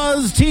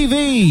AfterBuzz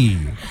TV.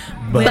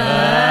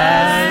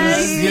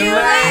 Buzz you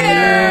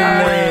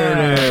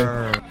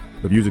later.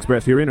 The views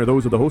expressed herein are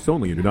those of the hosts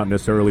only and do not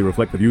necessarily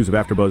reflect the views of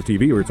AfterBuzz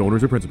TV or its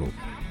owners or principals.